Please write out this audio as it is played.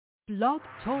Blog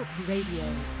Talk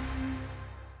Radio.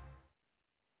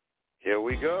 Here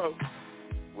we go.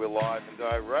 We're live and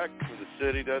direct from the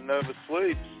city that never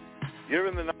sleeps. You're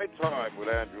in the Nighttime with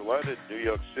Andrew Leonard, New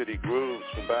York City grooves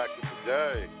from back in the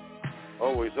day.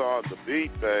 Always on the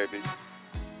beat, baby.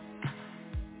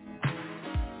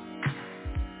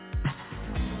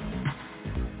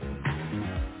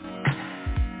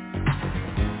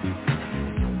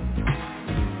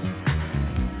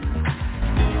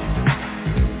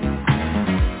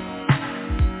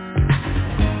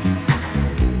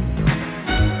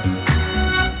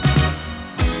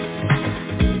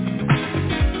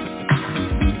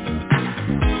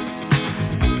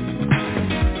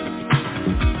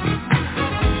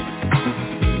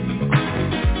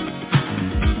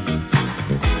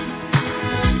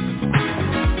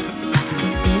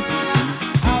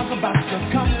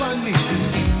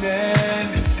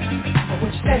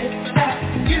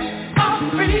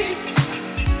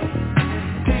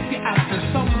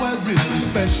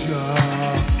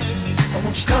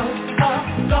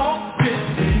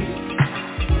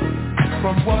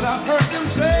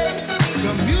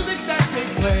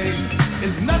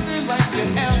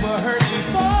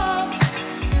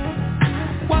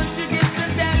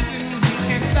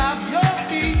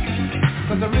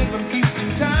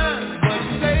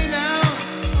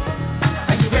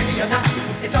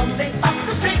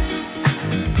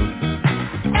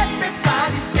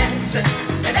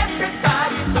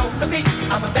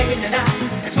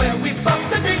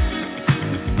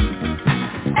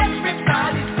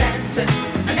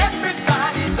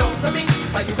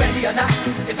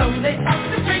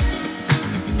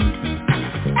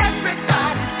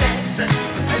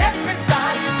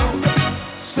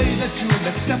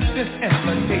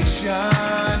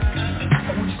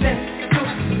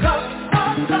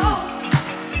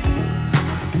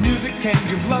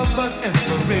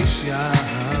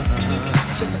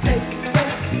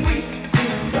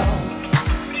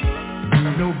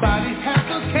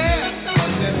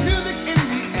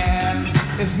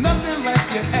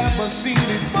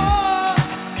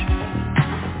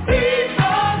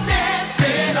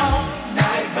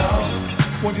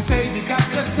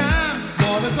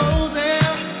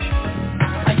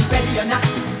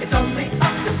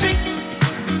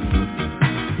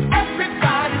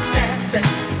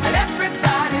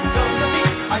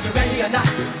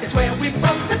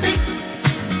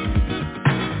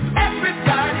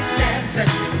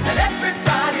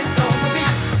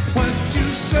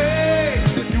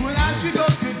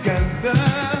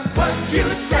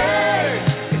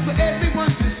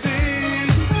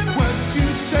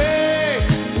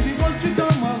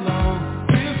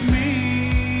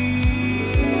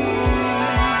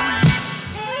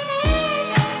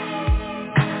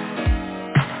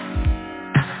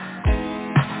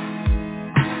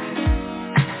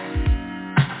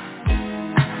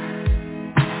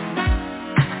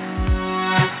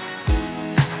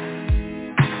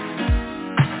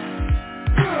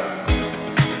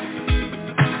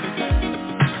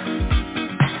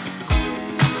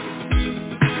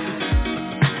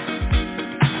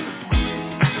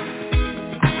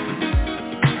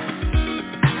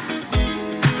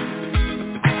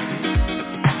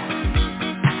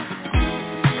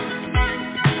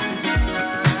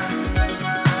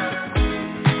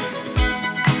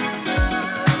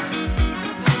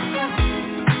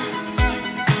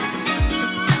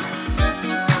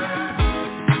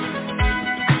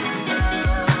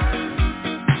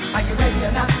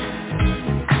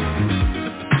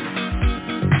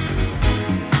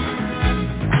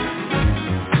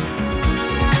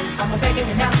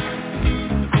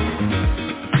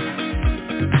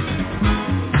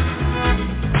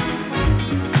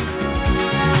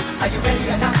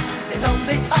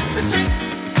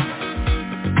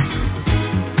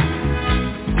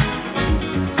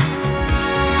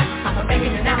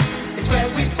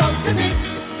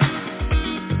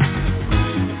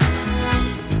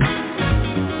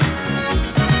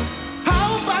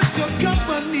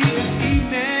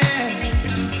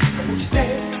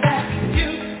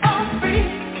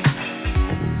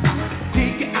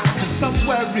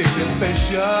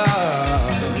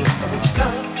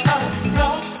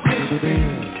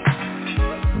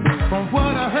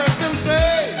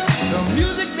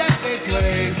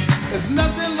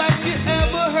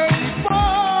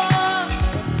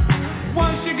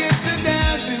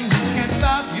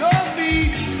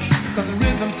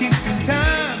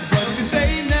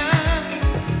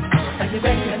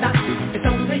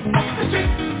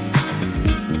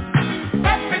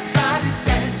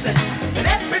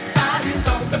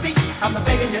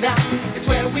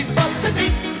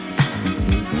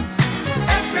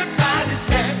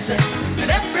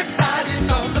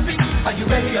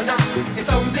 ready or not, it's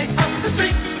only up the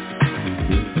street.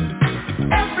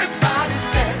 Everybody's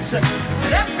dancing,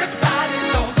 and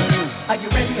everybody's on the beat. Are you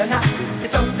ready or not?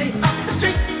 It's only up the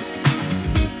street.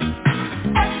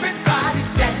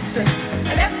 Everybody's dancing,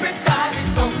 and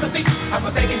everybody's on the beat.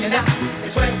 I'm begging you now,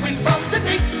 it's where we from the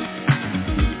beat.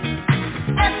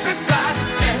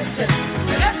 Everybody's dancing,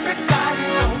 and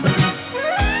everybody's on the beat.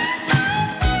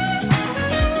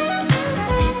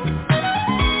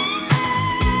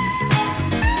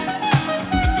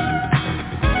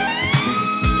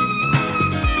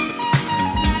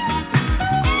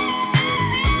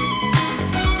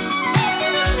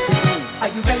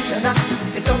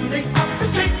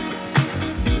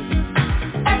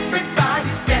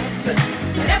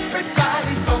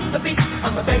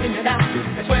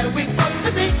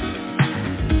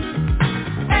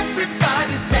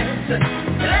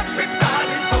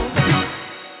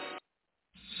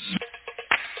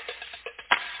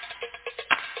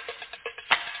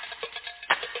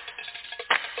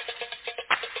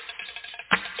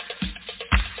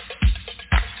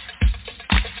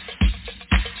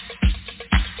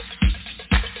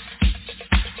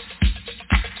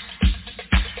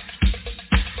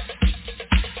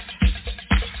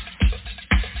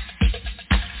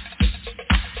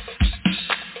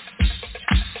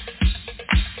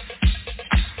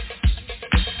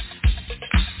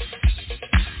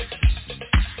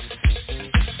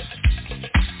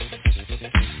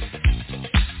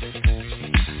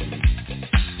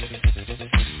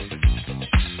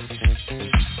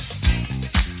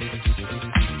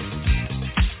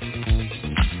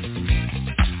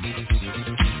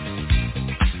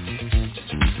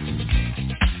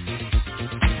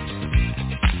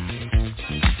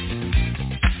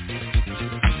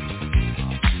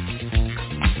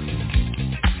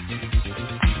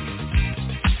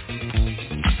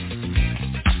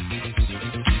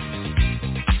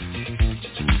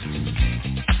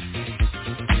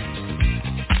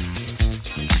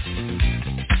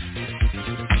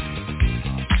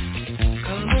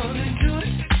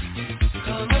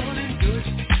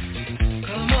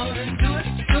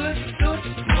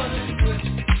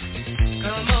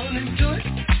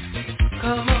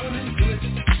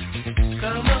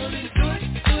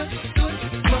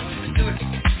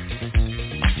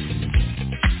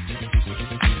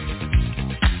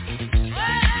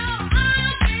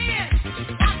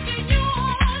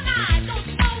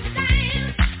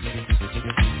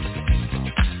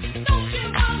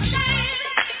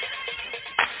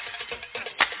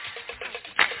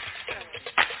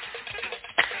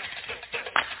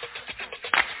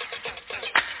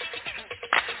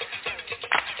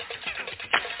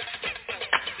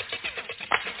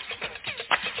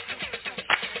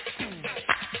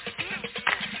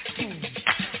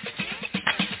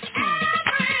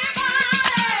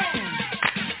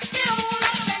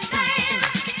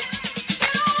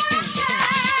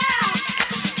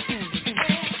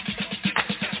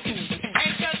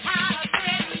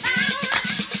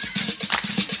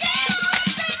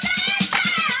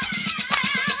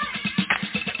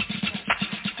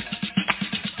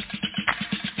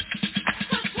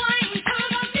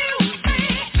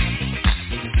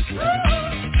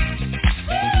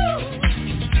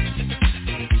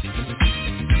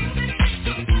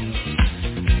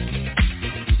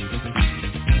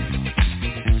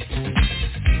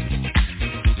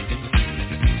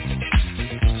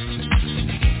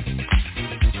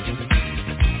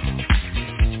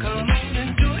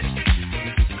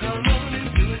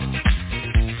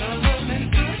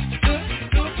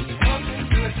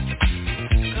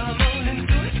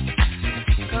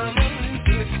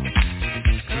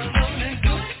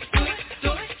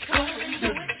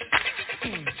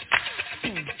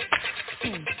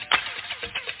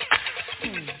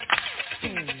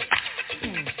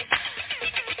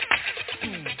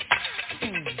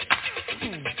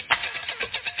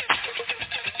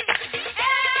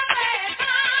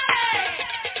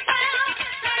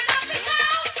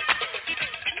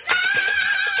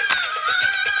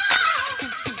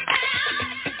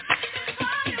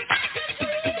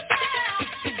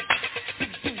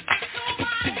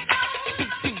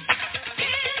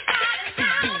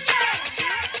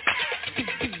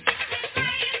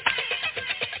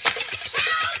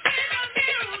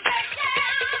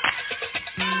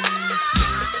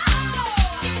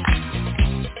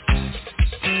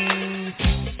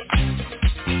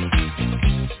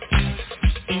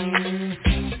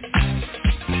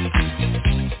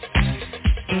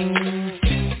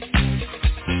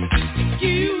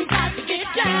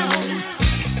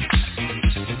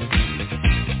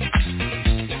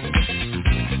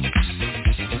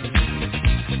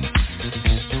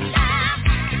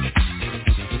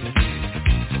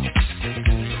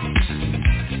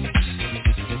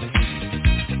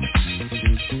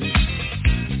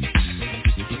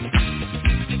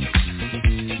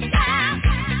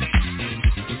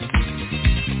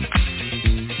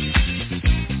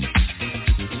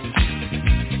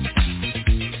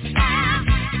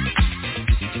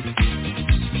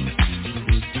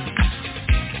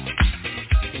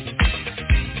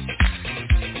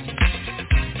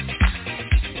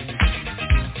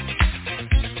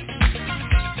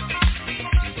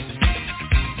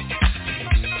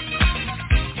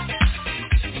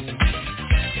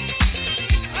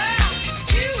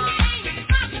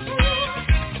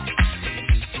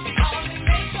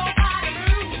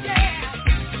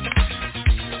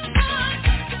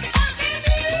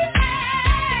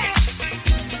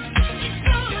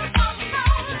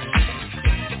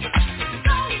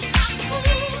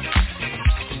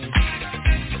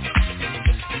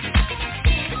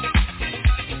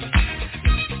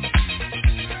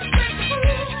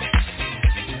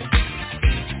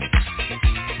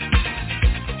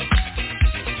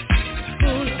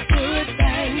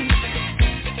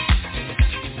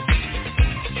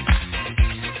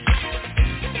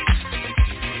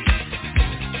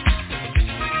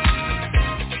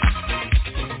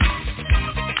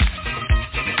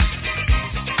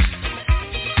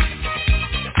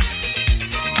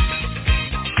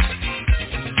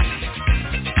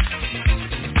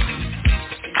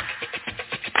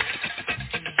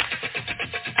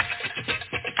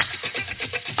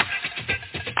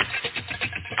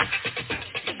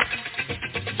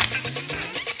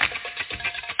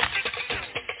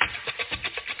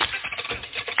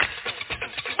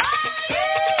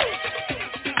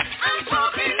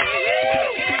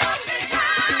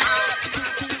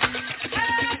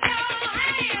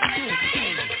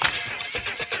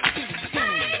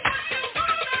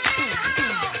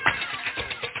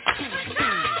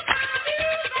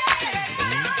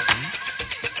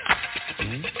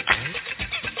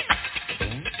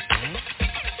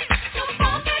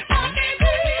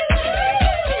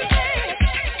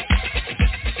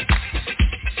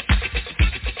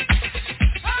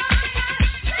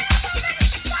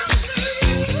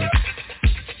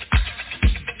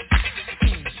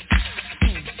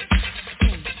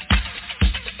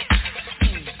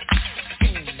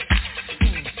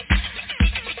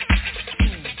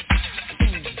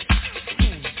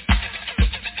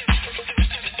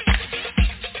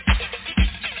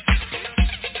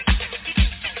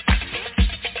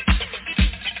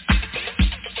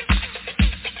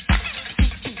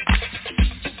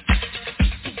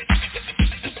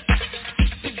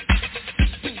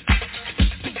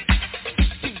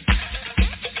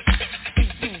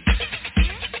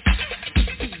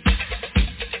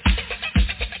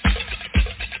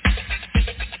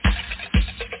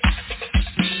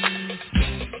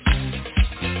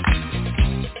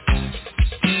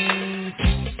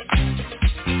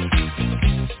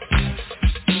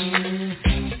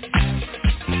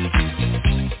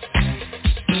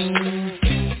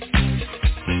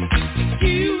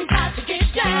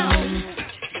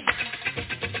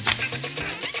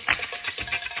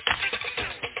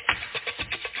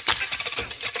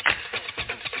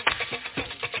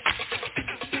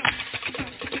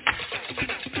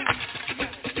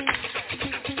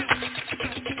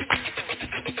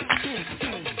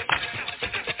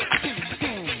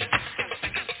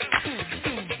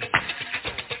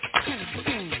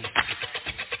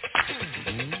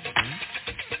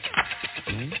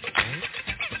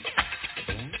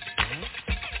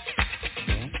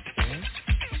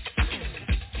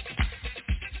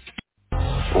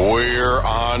 We're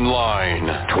online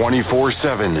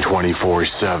 24/7.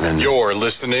 24/7. You're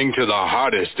listening to the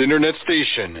hottest internet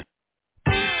station.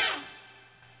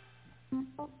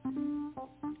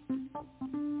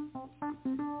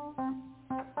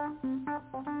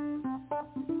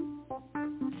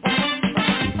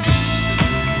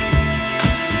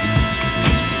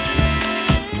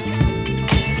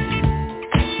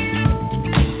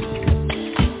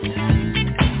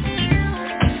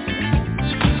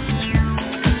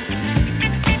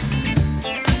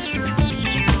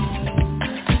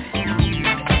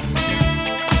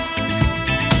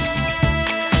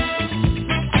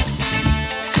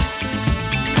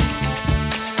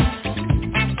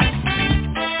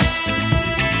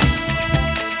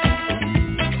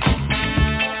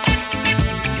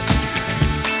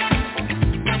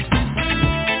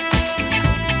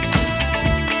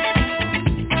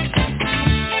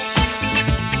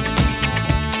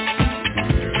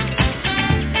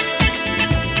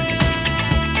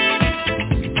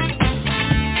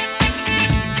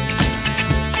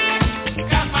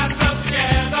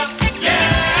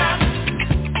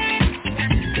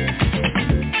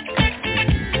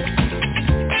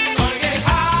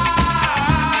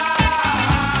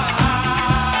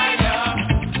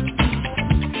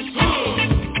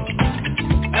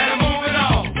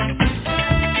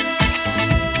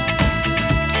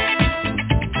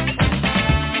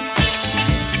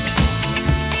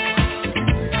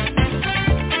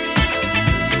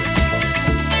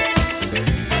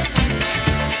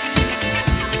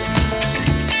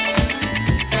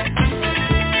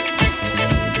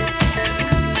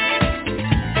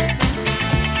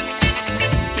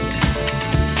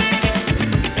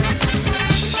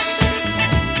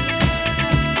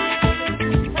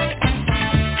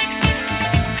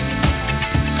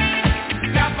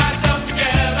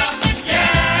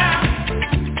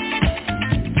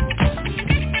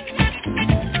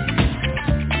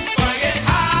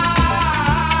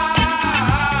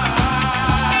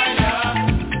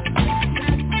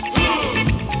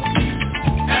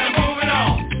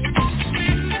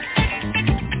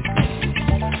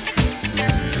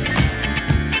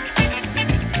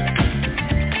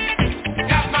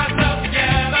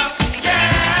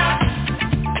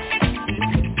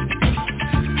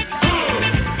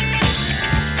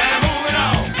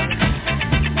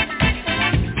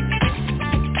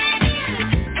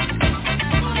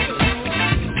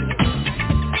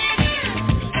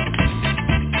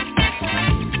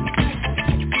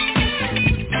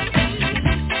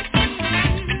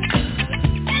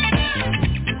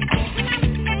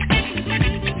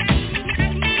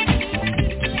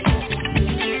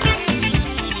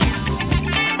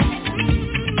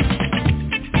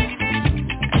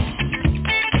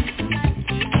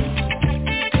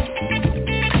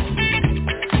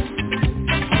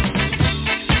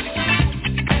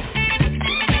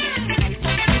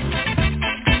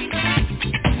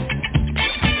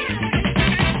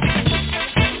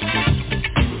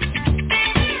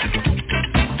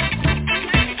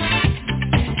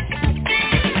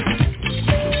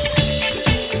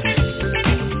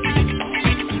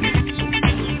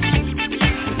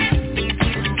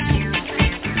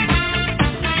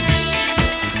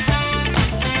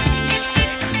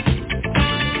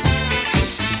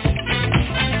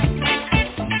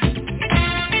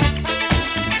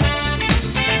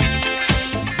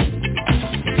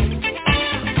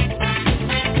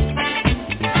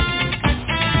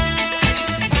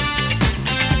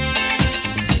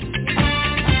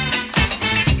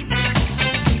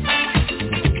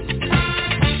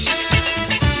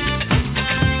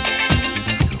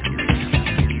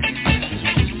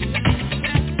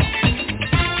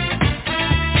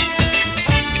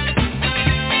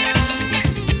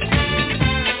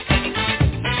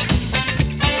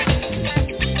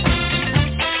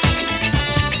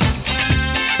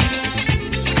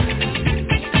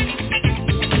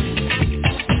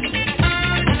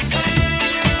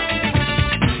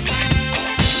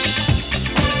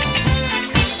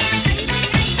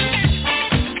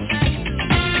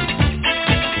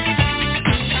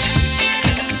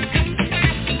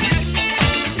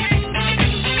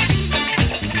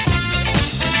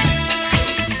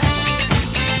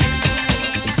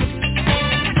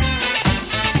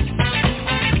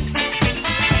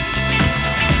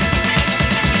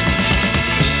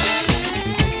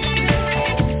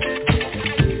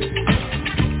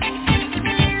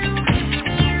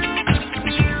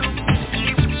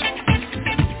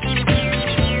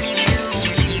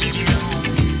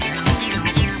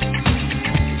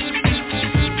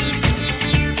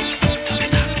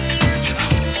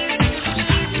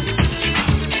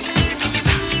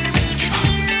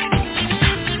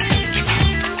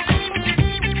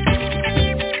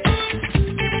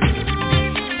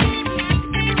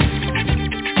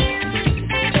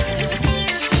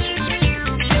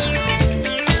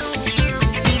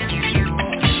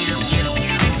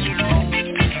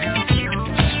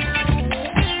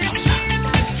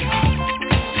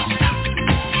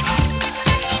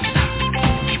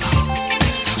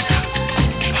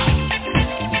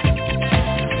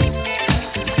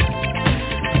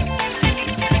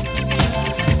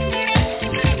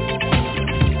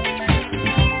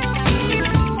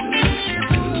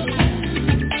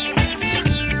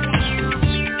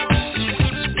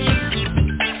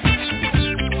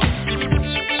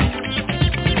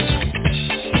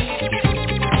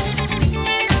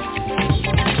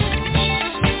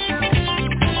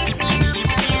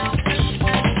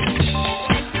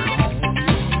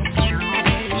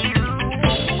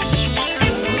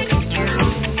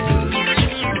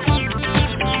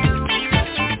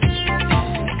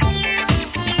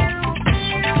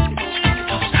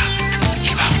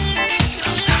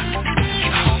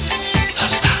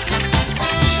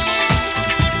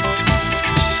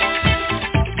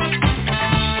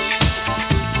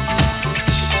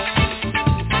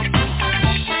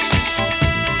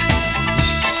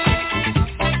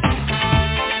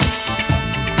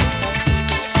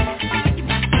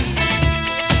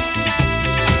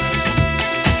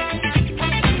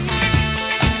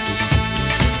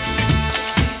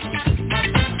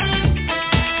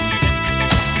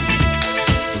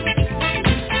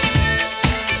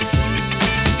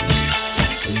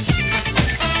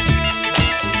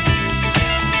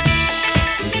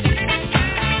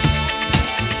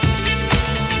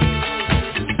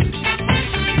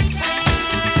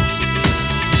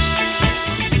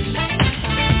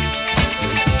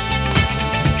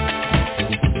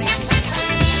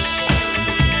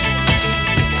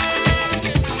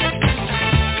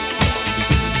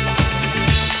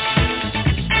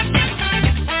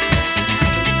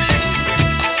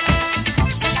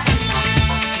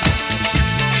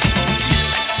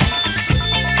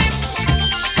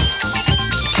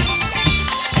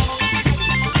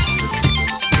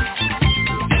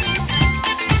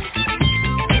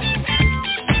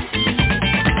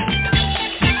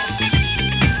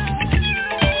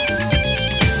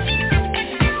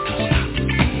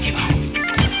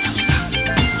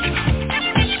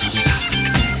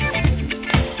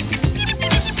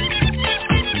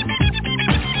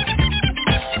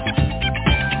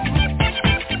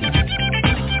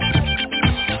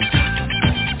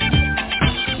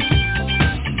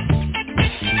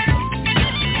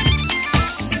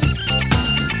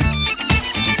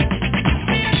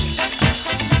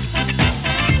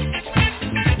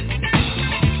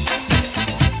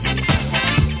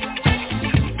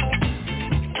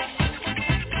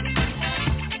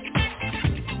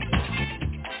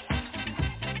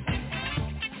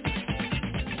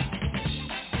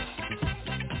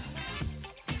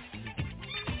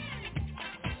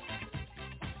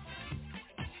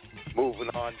 Moving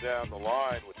on down the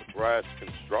line with the brass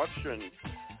construction,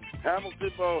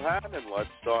 Hamilton Bohannon, Let's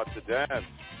Start to Dance,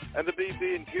 and the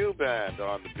BB&Q Band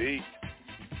on the beat.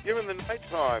 You're in the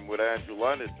Nighttime with Andrew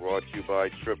Leonard, brought to you by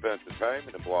Trip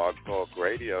Entertainment and Blog Talk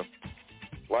Radio.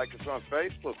 Like us on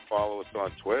Facebook, follow us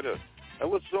on Twitter,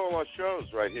 and listen to all our shows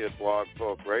right here at Blog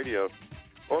Talk Radio.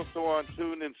 Also on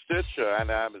TuneIn, Stitcher, and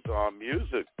Amazon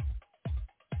Music.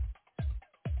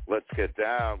 Let's get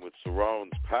down with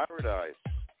Cerrone's Paradise.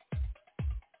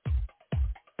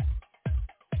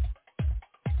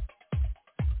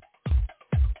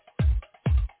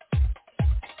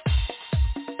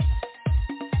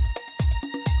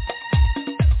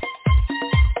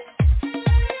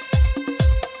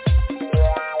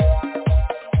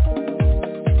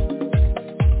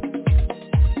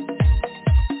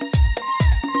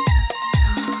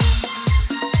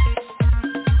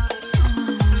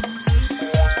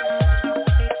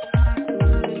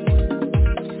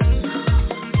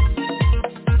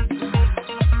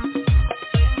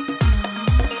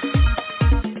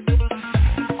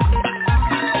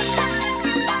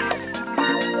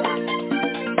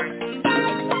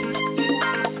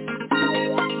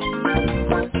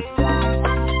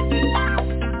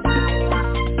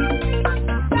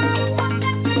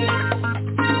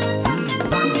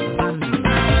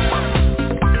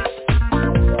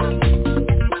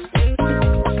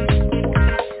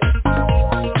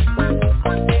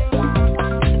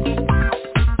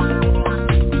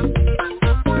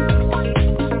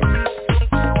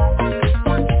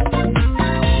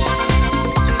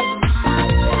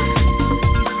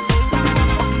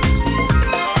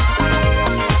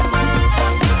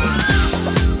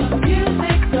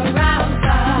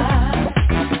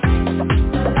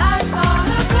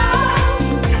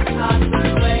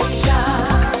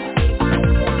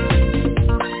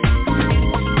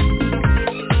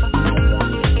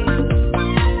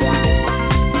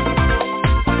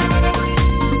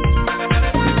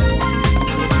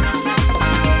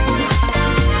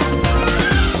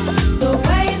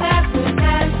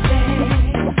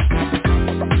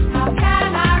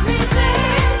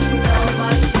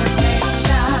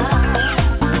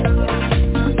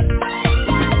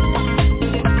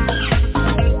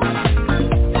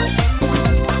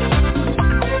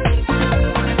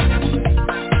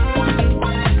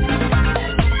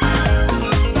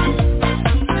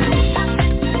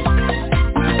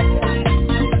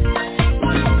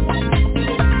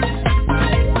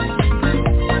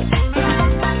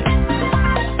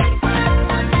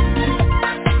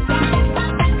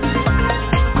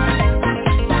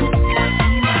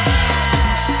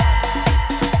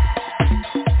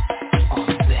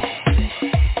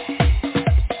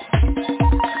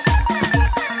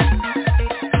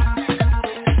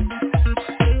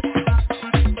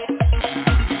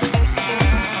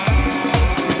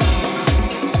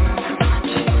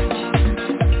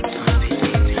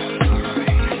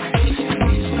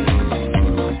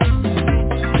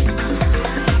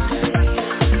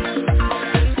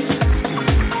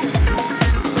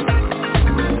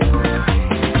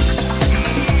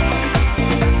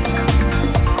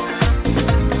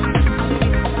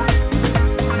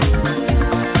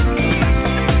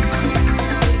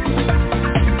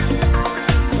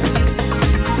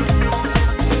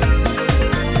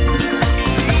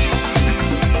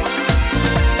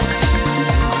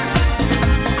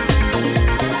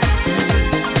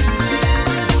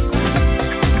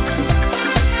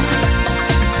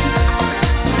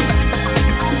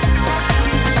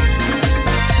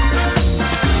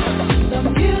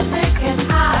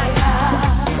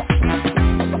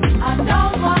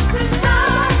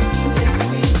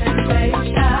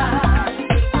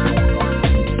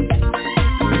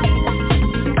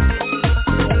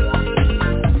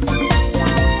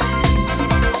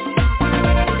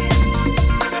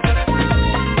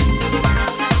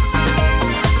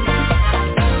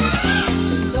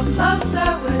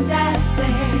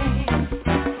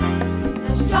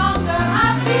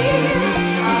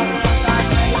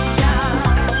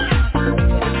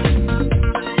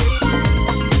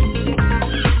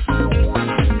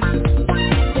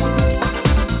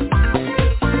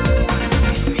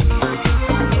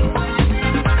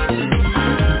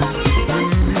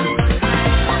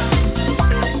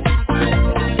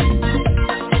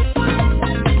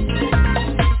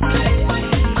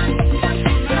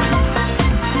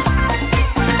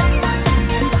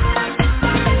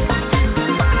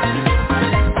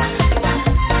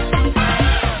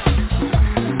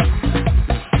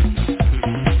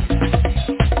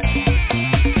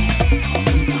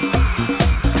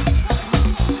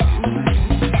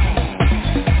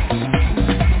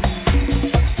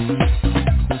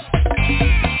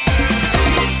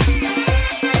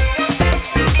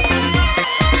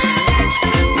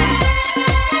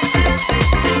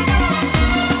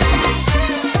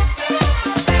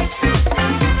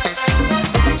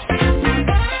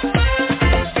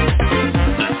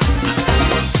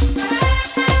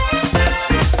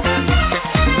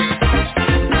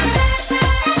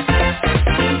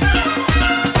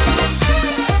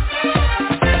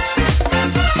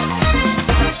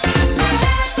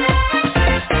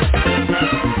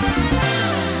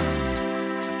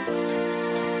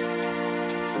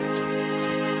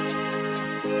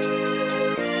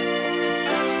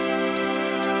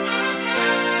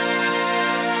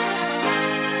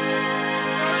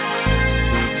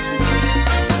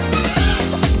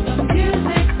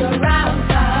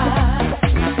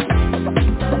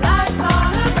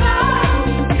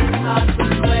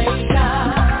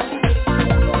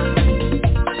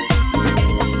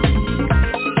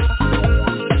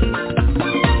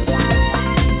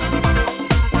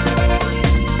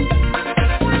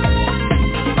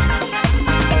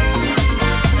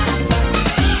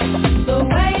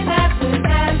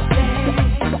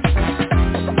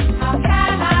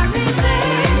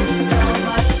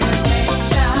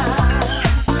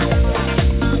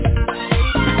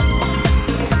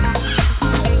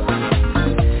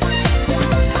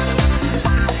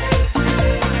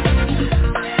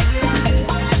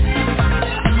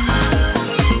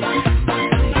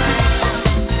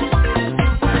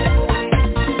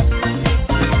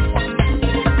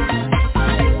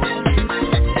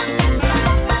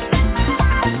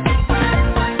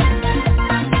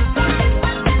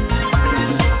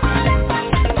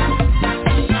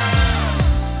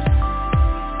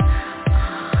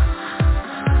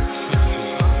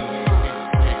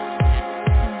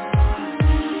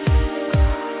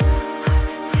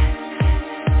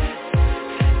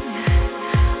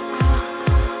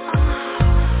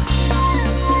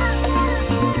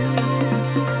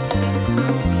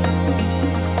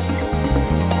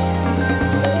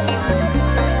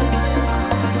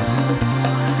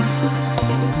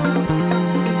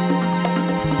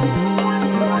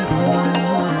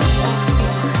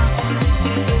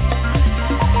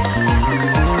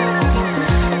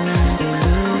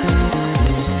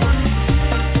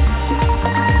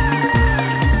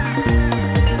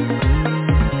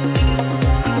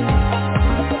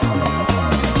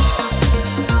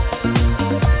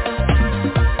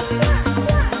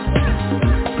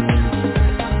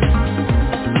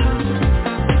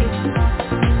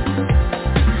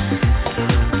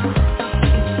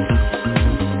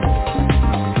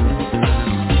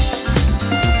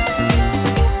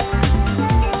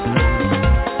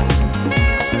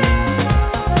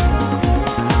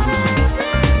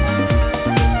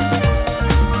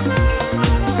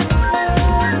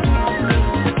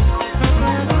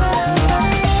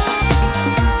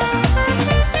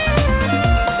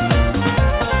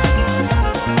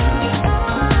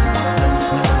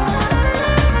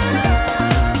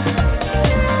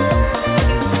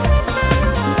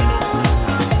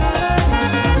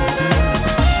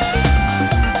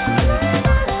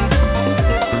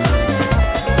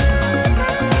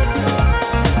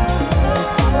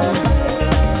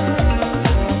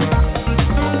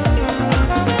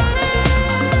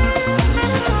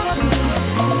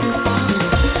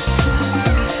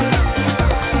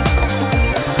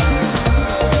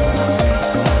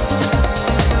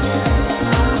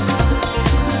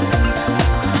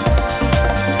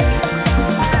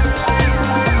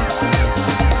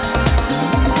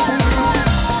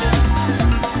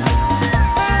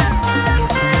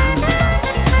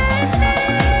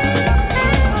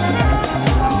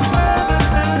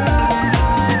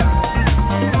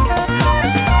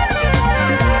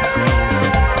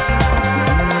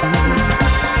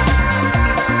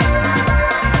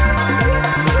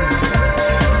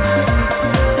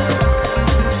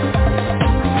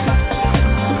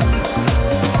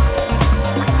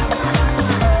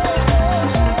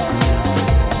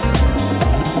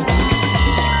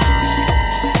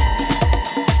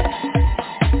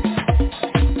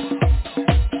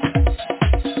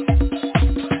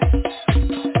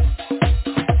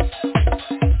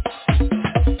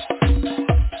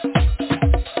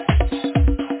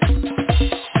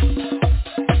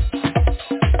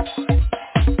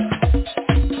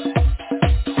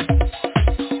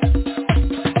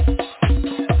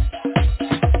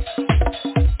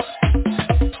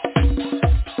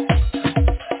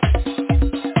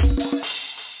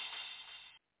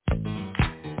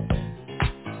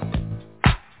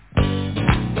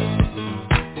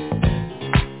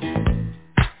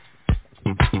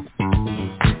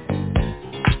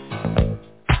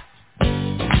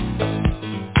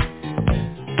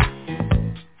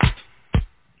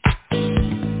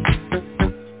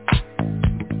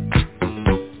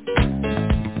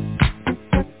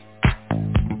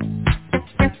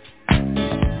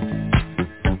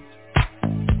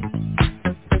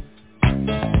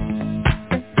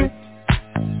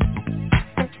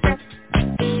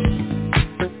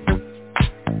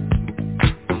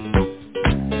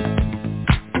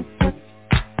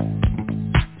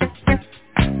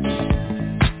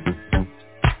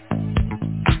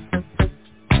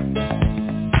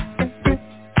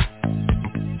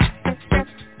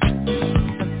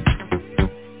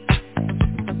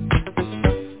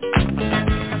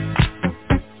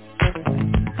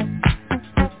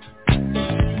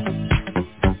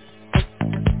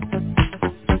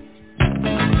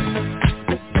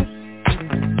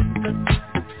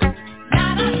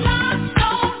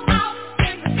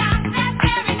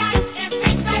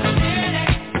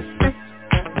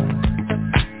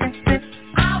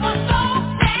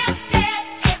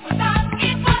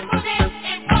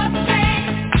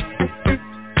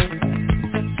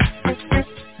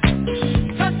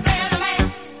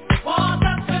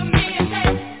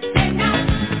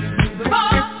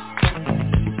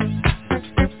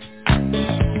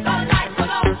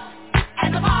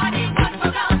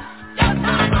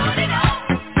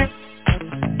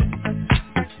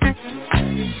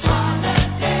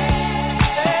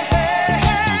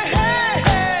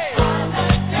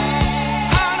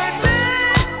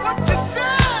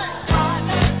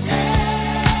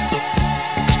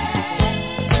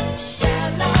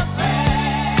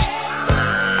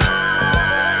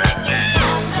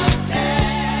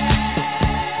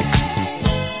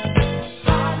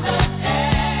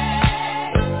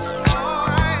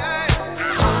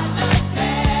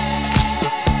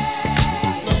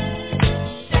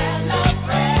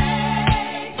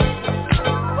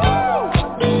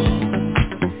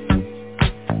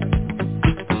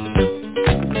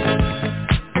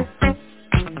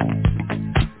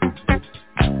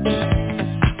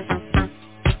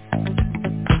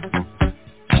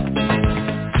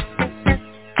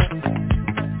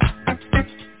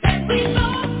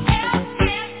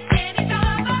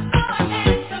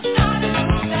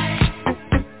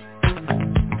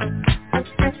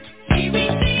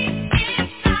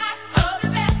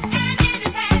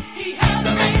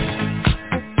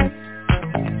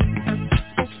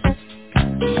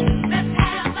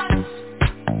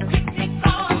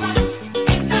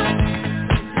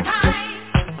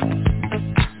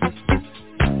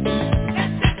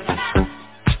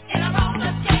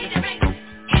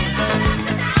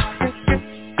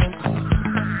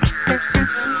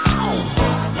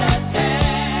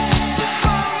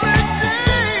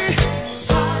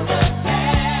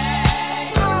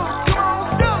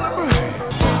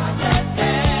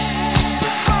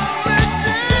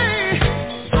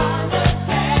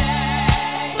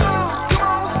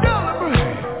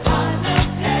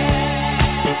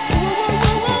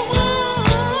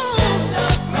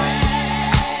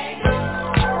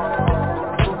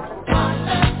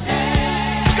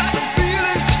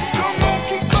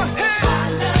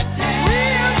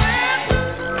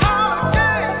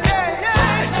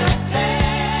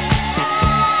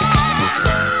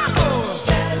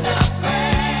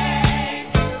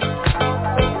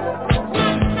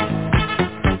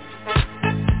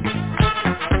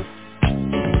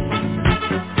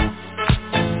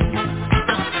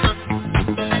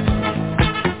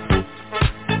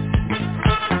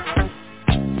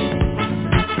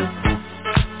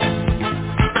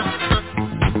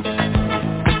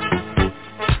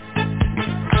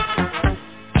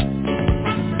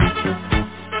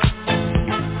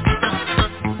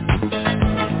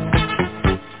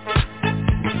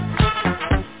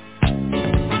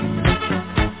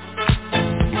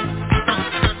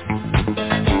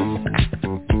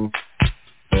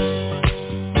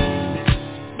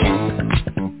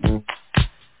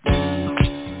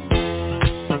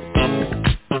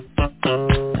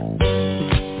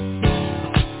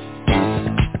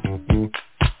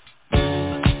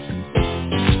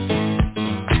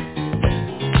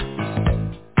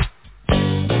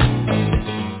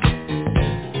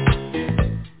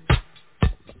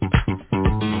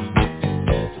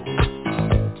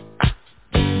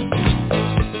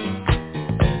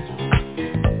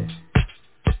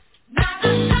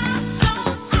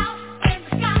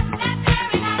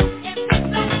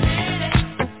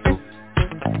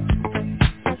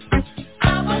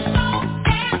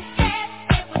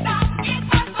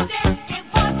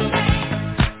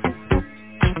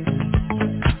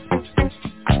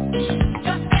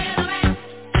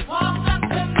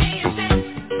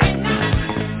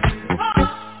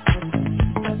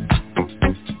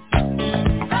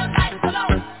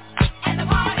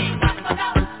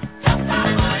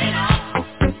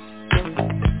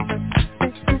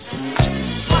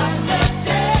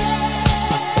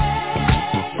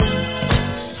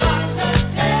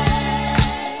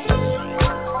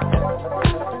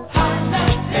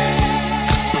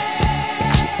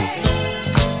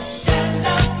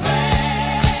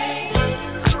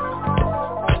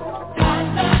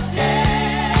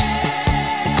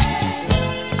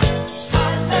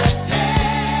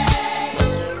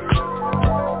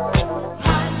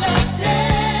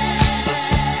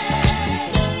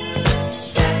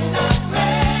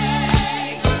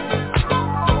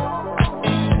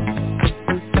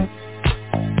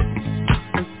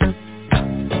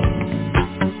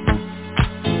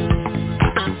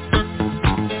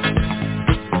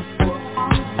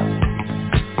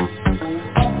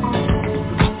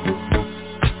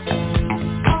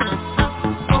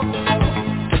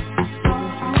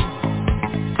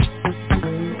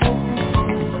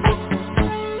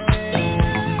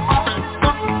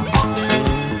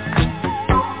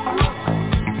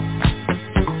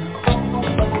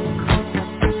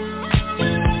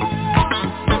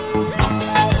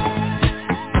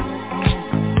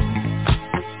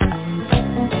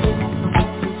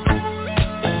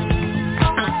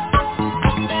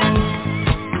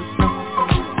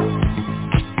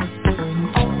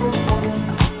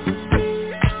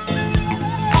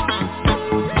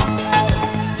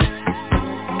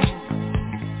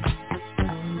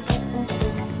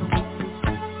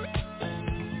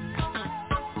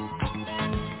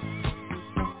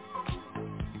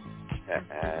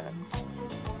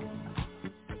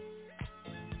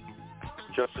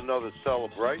 Just another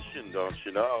celebration, don't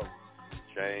you know?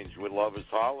 Change with Lover's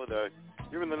Holiday.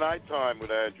 You're in the Nighttime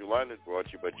with Andrew Leonard, brought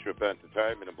to you by Trip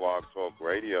Entertainment and Blog Talk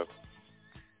Radio.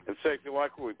 And say, if you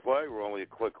like what we play, we're only a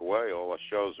click away. All our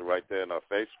shows are right there on our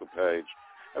Facebook page.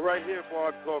 And right here,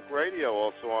 Blog Talk Radio,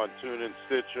 also on TuneIn,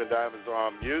 Stitcher, and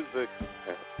Amazon Music.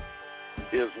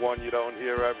 Here's one you don't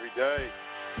hear every day.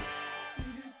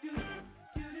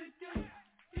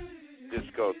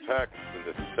 Discotheques and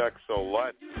the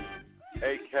Sexolettes,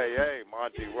 a.k.a.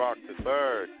 Monty Rock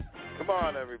III. Come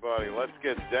on, everybody, let's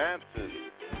get dancing.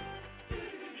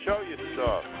 Show your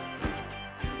stuff.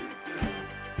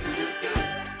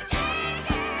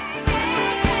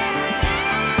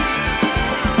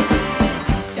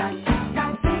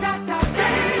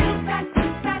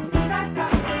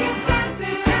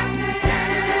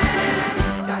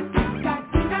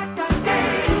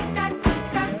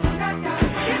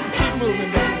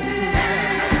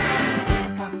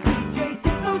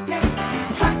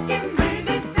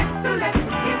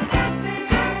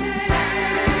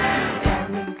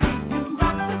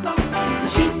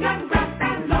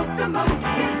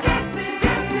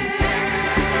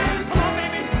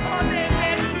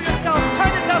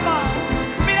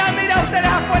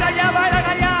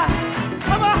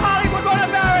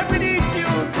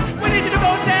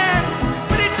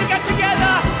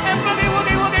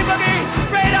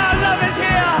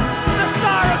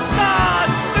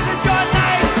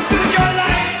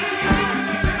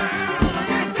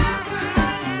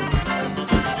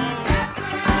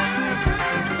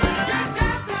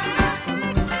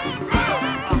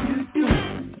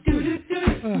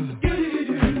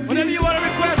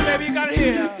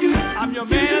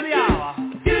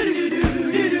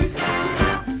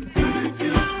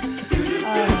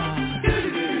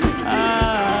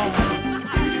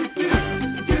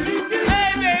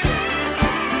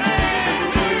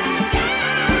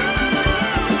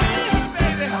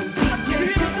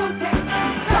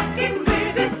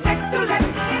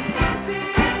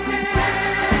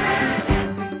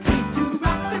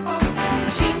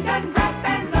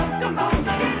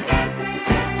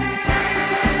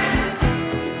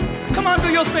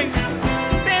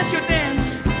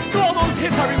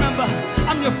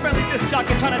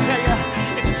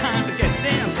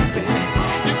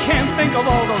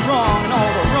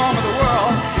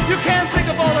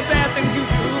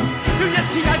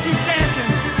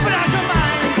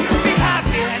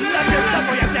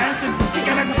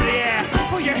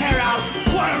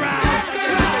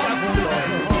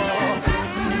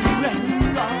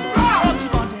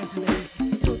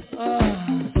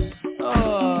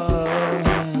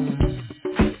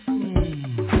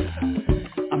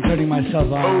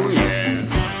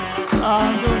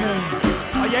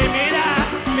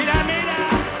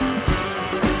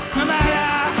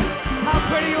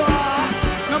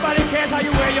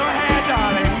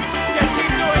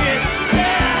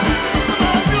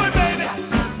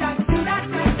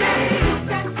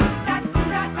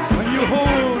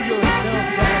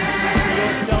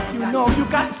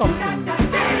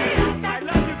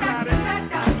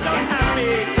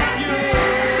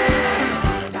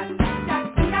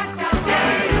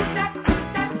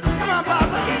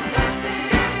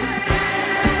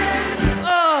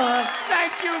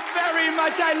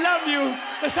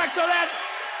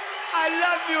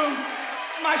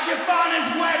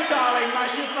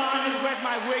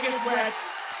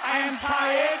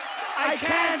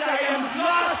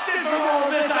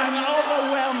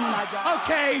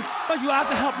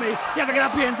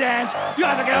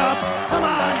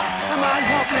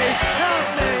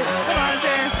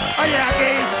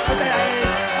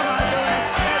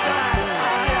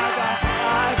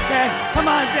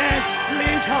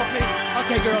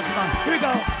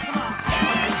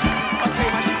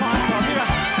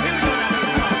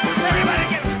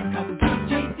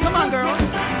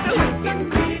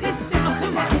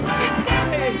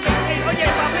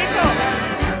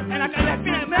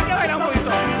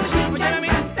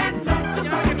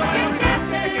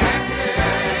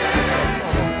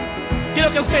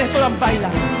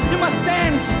 You must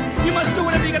dance. You must do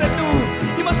whatever you gotta do.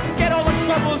 You must forget all the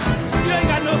troubles. You ain't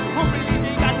got no company.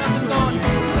 You ain't got nothing going.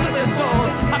 Look at this soul.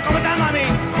 ¿Cómo está, mami?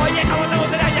 Oye, ¿cómo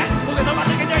estamos de allá? Porque no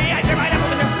pasa que yo ya te vaya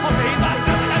porque yo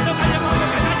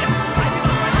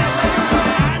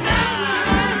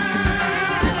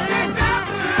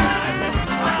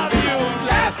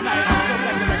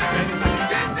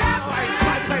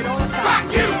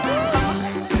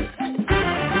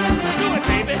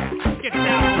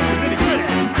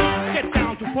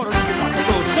Puerto Rican rock and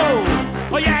roll soul.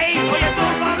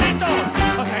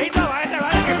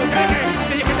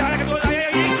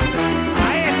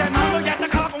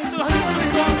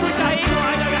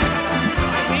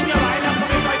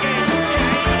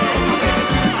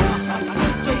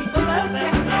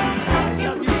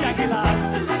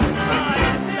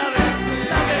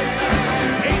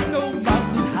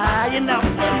 enough. I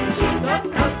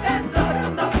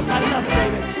love it,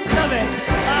 baby. Love it.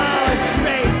 Oh, it's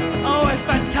great. Oh, it's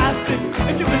fantastic.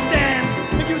 If you can dance,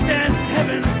 if you dance,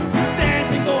 heaven, dance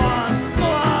and go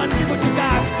on, give what you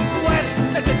got. Sweat,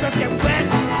 let your dress get wet,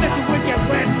 let your wig get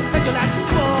wet, let your lash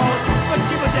fall. But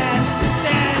give a dance,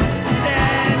 dance,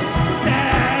 dance,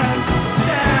 dance,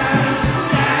 dance,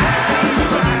 dance,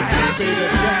 baby,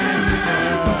 dance.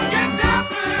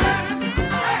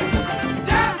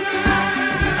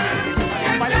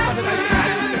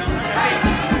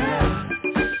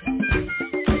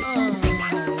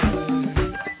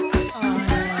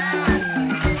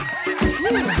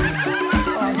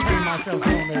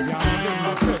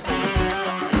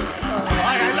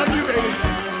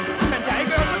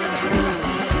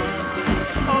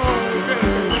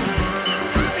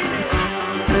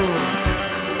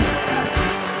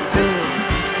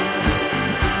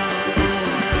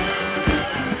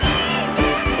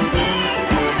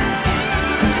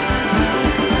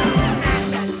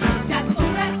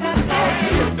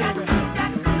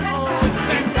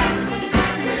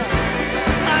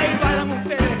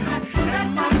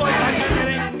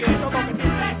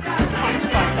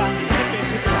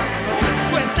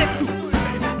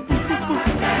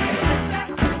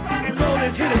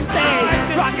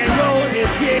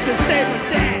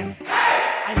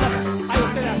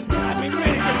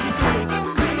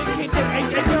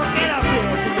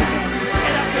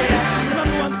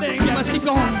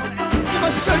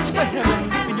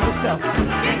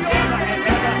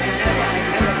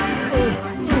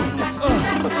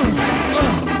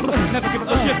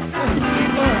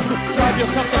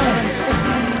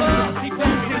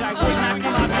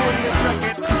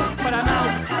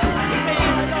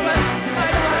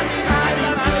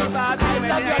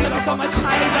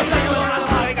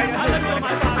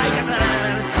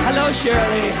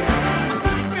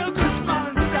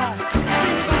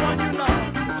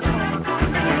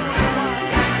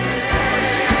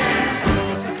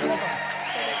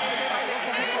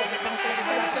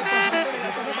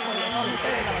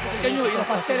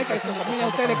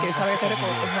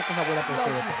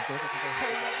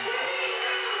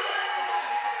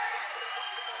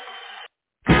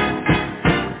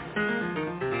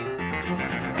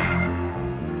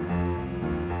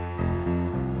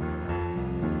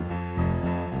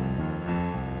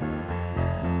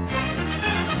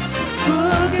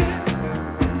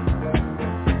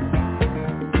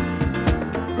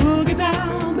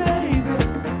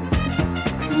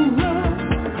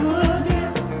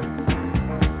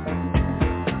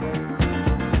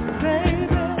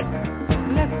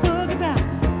 Let's put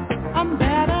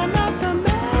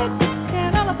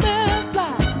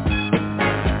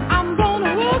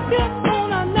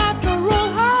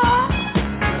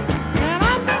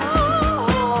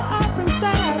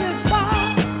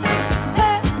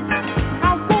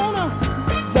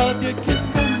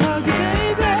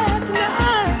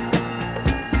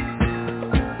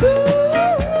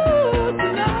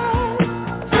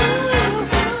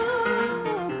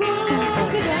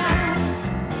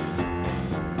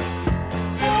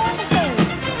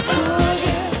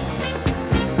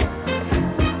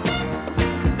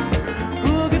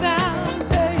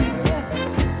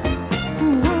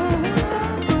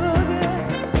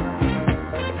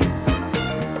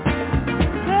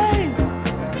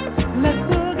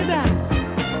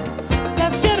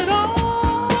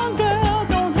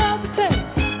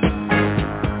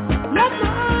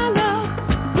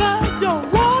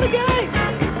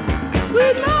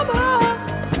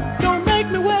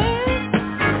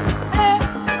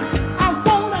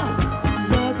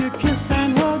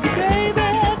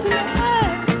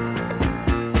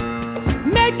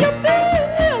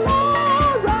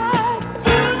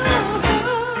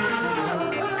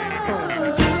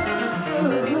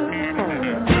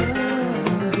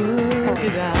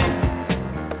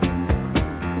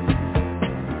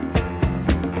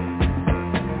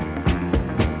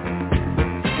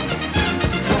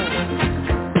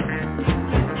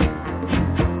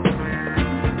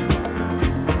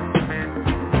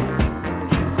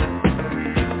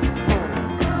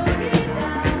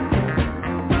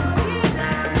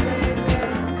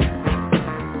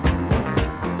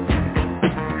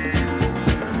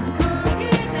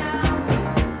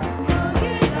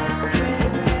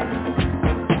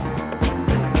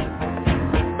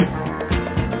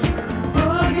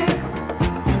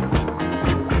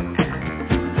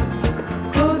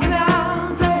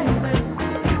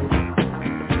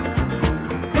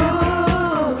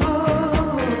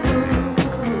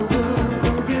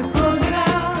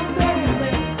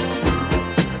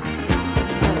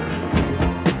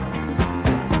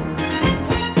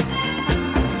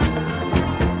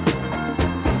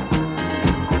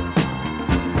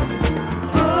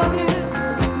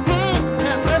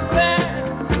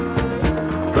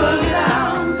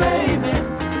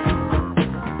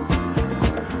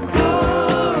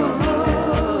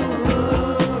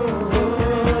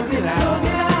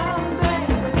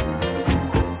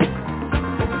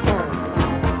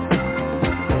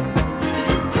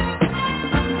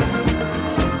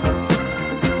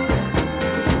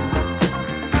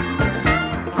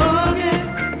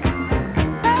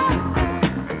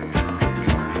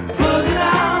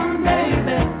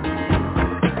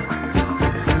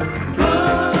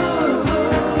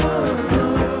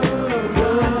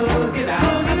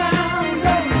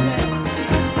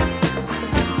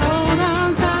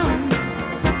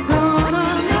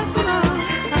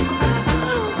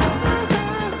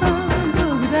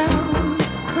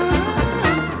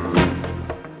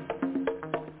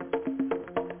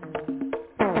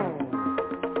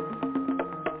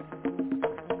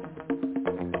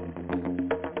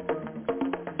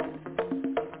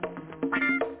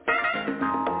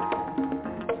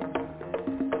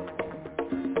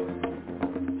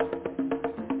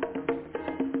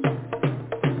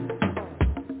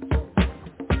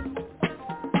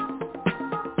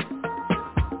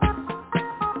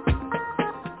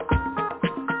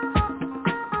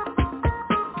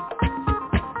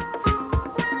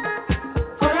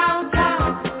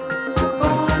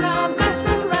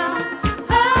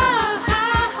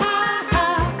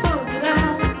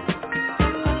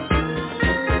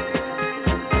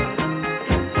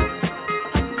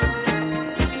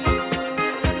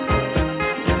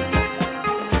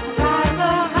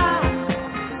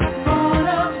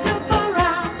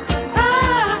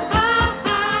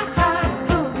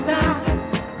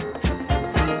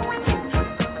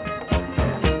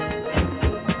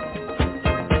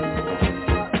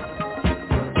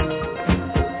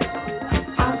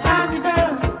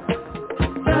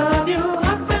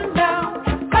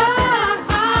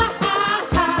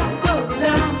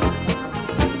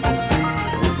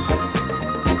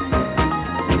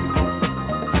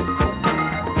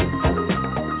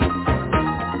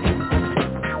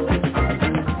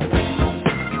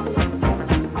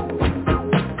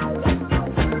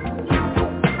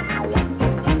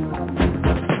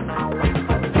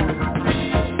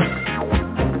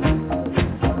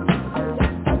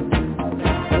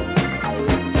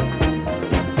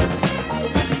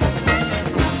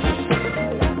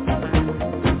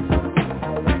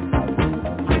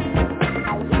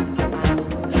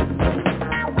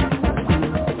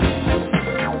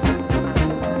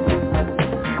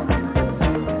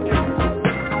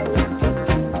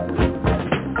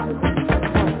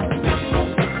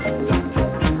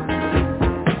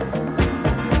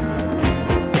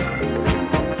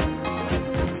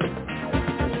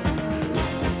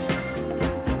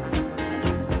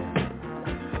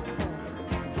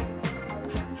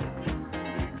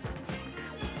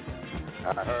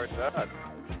I heard that.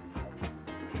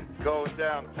 Going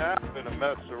downtown and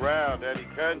mess around. Eddie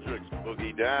Kendricks,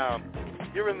 Boogie Down.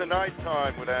 You're in the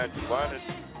Nighttime with Andrew Leonard.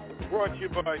 Brought to you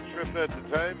by Trip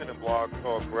Entertainment and Blog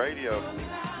Talk Radio.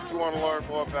 If you want to learn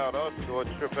more about us or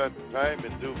Trip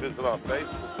Entertainment, do visit our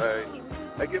Facebook page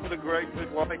and give it a great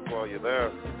big like while you're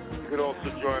there. You could also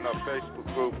join our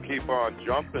Facebook group, Keep On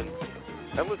Jumping,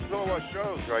 and listen to all our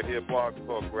shows right here, Blog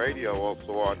Talk Radio,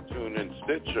 also on TuneIn,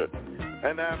 Stitcher,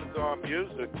 and Amazon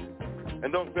Music.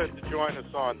 And don't forget to join us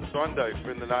on Sunday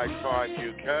for In the Nighttime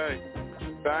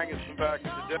UK. Bangers from back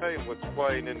in the day and what's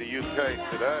playing in the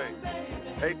UK today.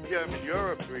 8 p.m. in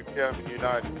Europe, 3 p.m. in the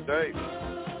United States.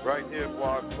 Right here at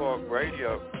Blog Talk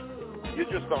Radio. You're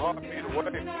just a heartbeat away from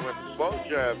when the slow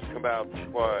jams come out to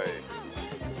play.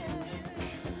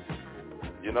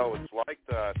 You know, it's like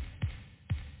that.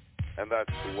 And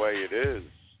that's the way it is.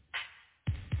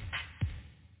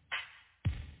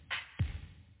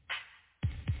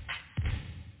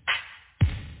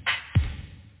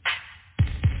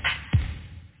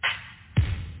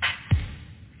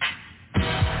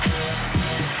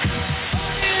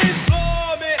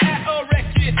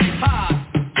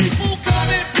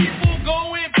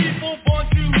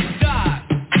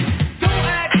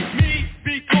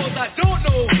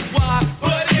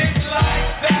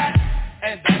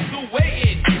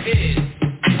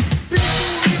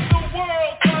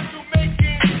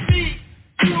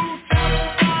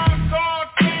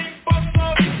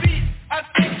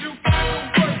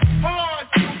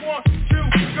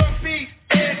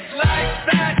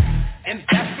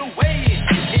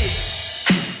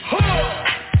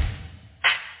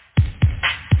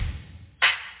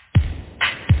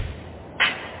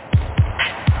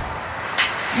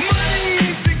 Money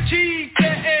is the key to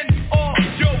end all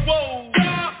your woes.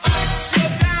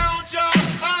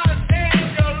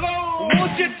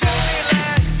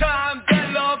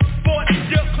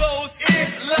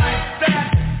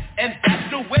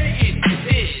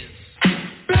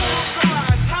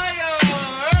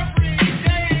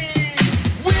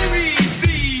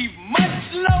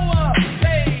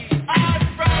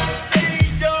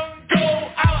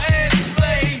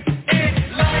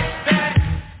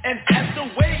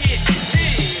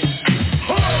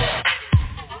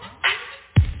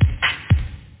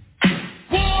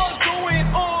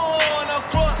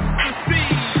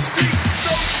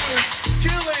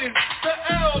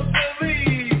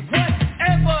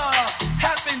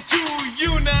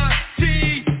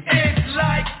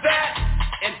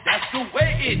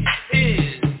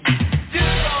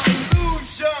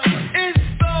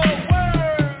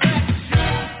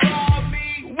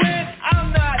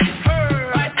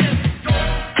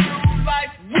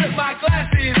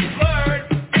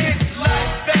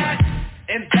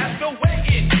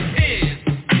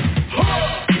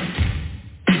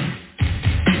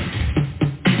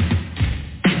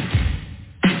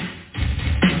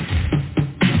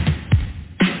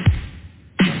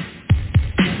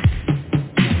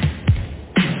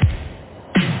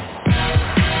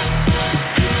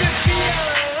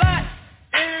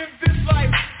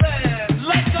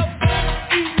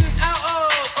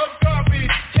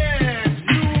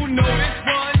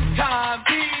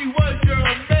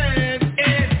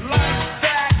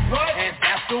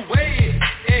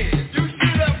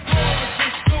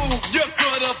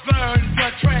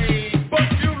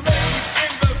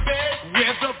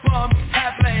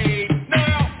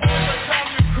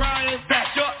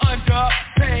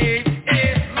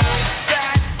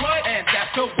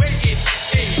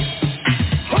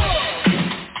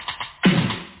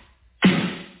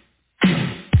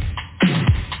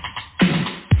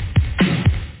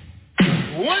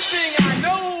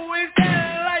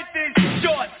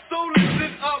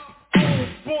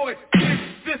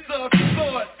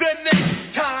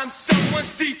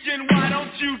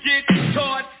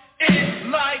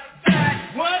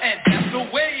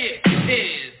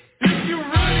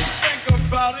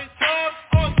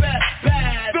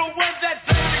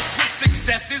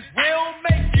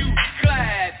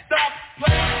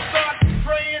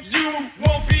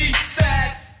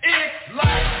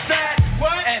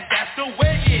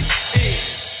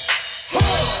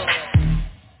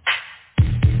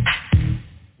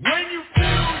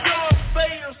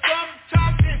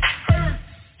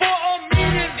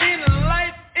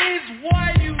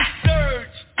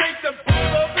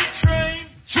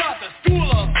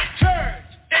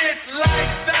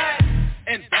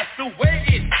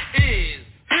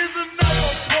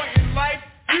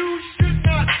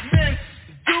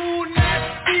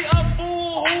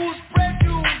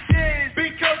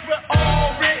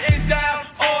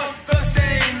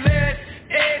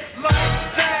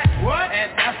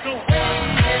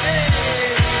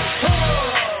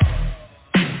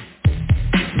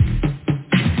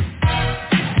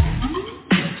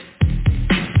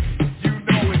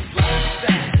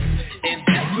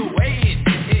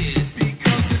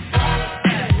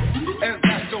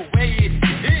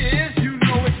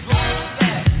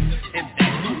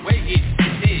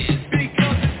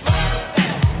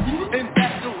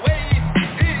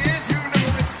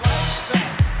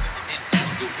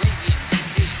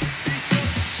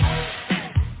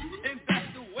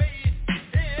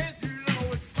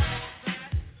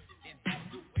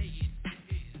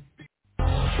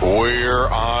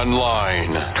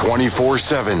 online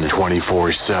 24/7.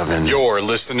 24/7. You're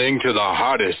listening to the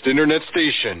hottest internet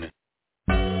station.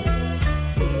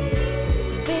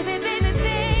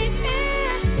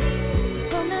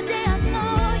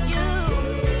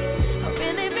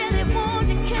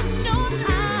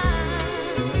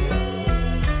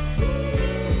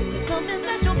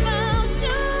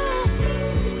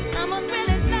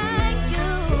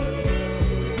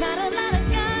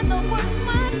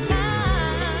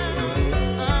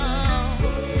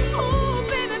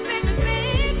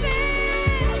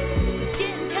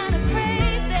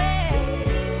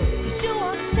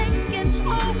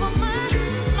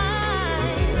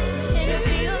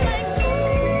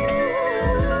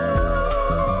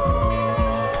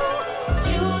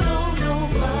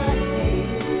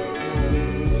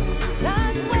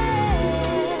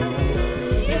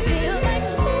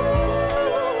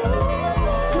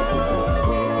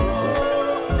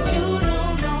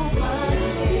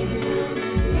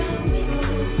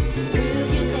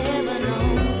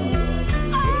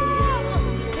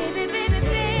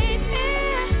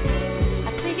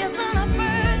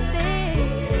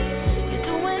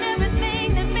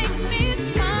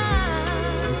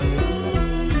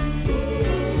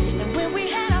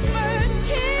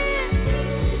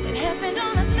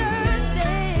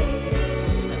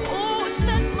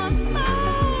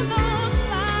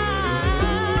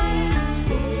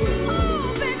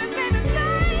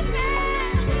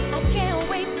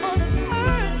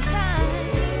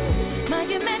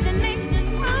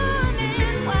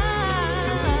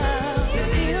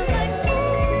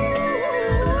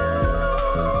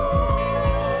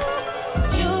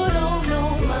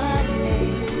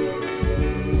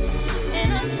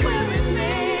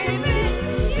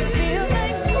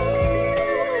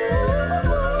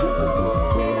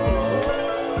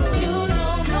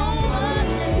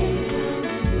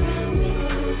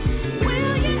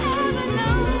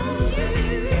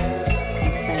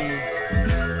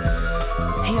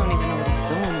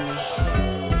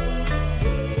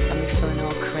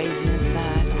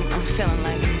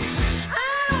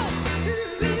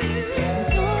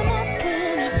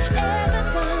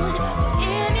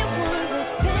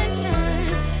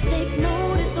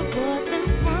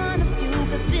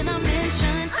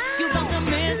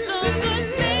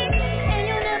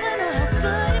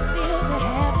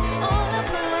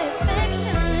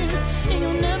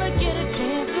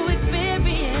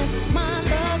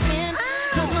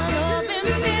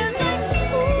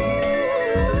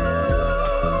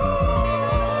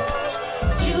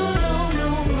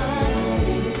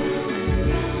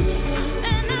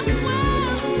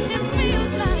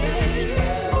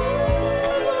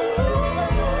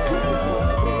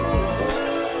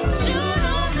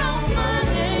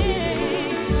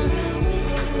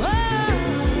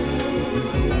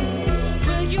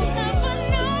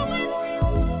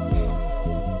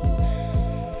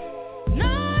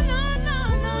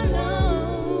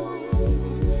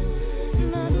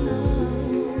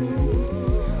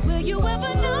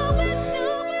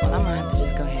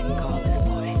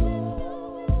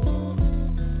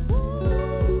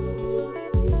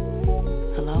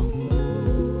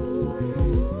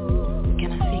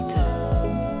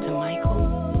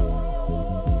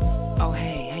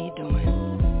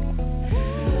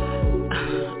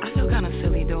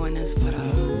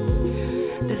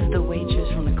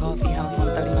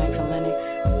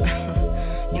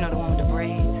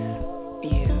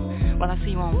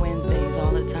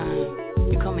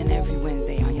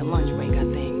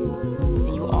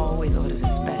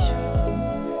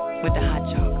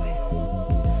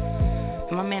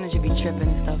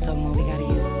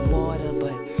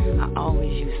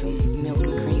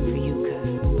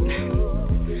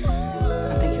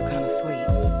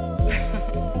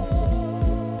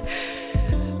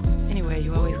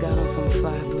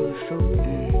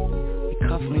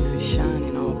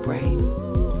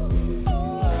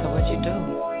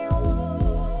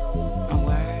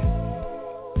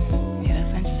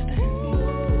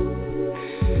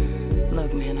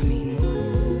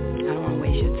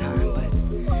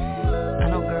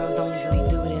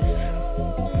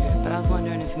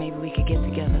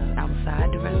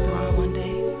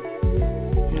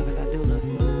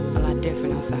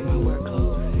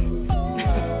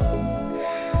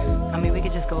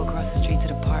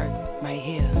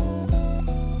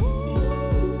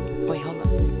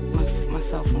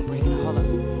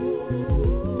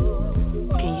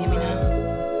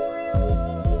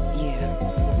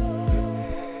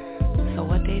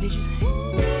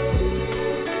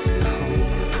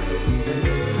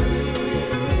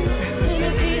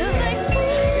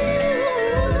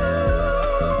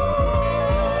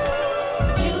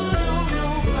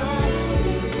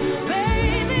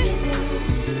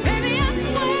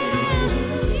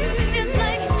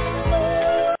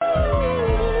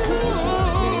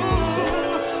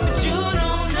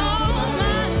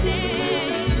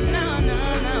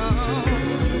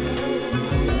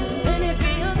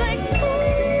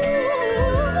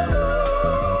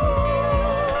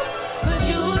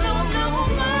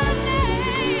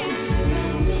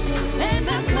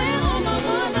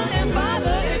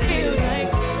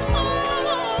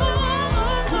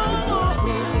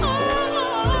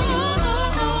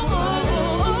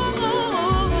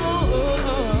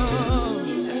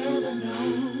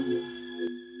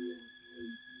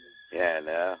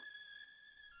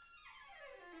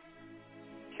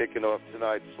 Kicking off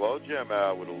tonight's Slow Jam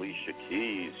Hour with Alicia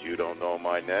Keys, You Don't Know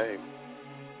My Name.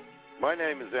 My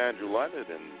name is Andrew Leonard,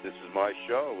 and this is my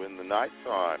show, In the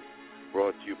Nighttime,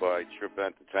 brought to you by Trip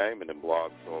Entertainment and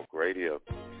Blog Talk Radio.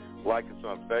 Like us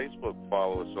on Facebook,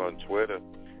 follow us on Twitter,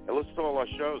 and listen to all our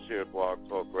shows here at Blog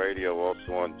Talk Radio,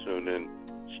 also on TuneIn,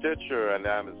 Stitcher, and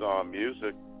Amazon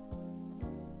Music.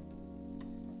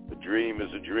 A dream is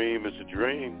a dream is a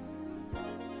dream.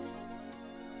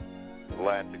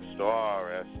 Atlantic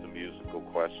Star asks the musical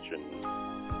question.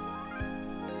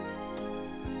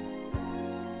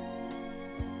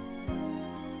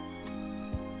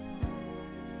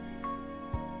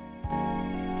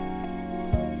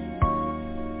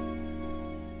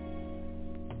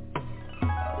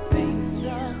 Things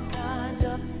are kind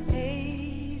of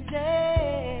hazy,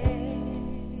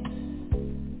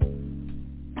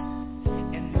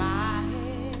 and my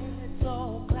head's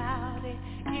all cloudy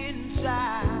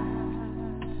inside.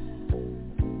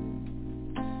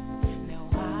 Now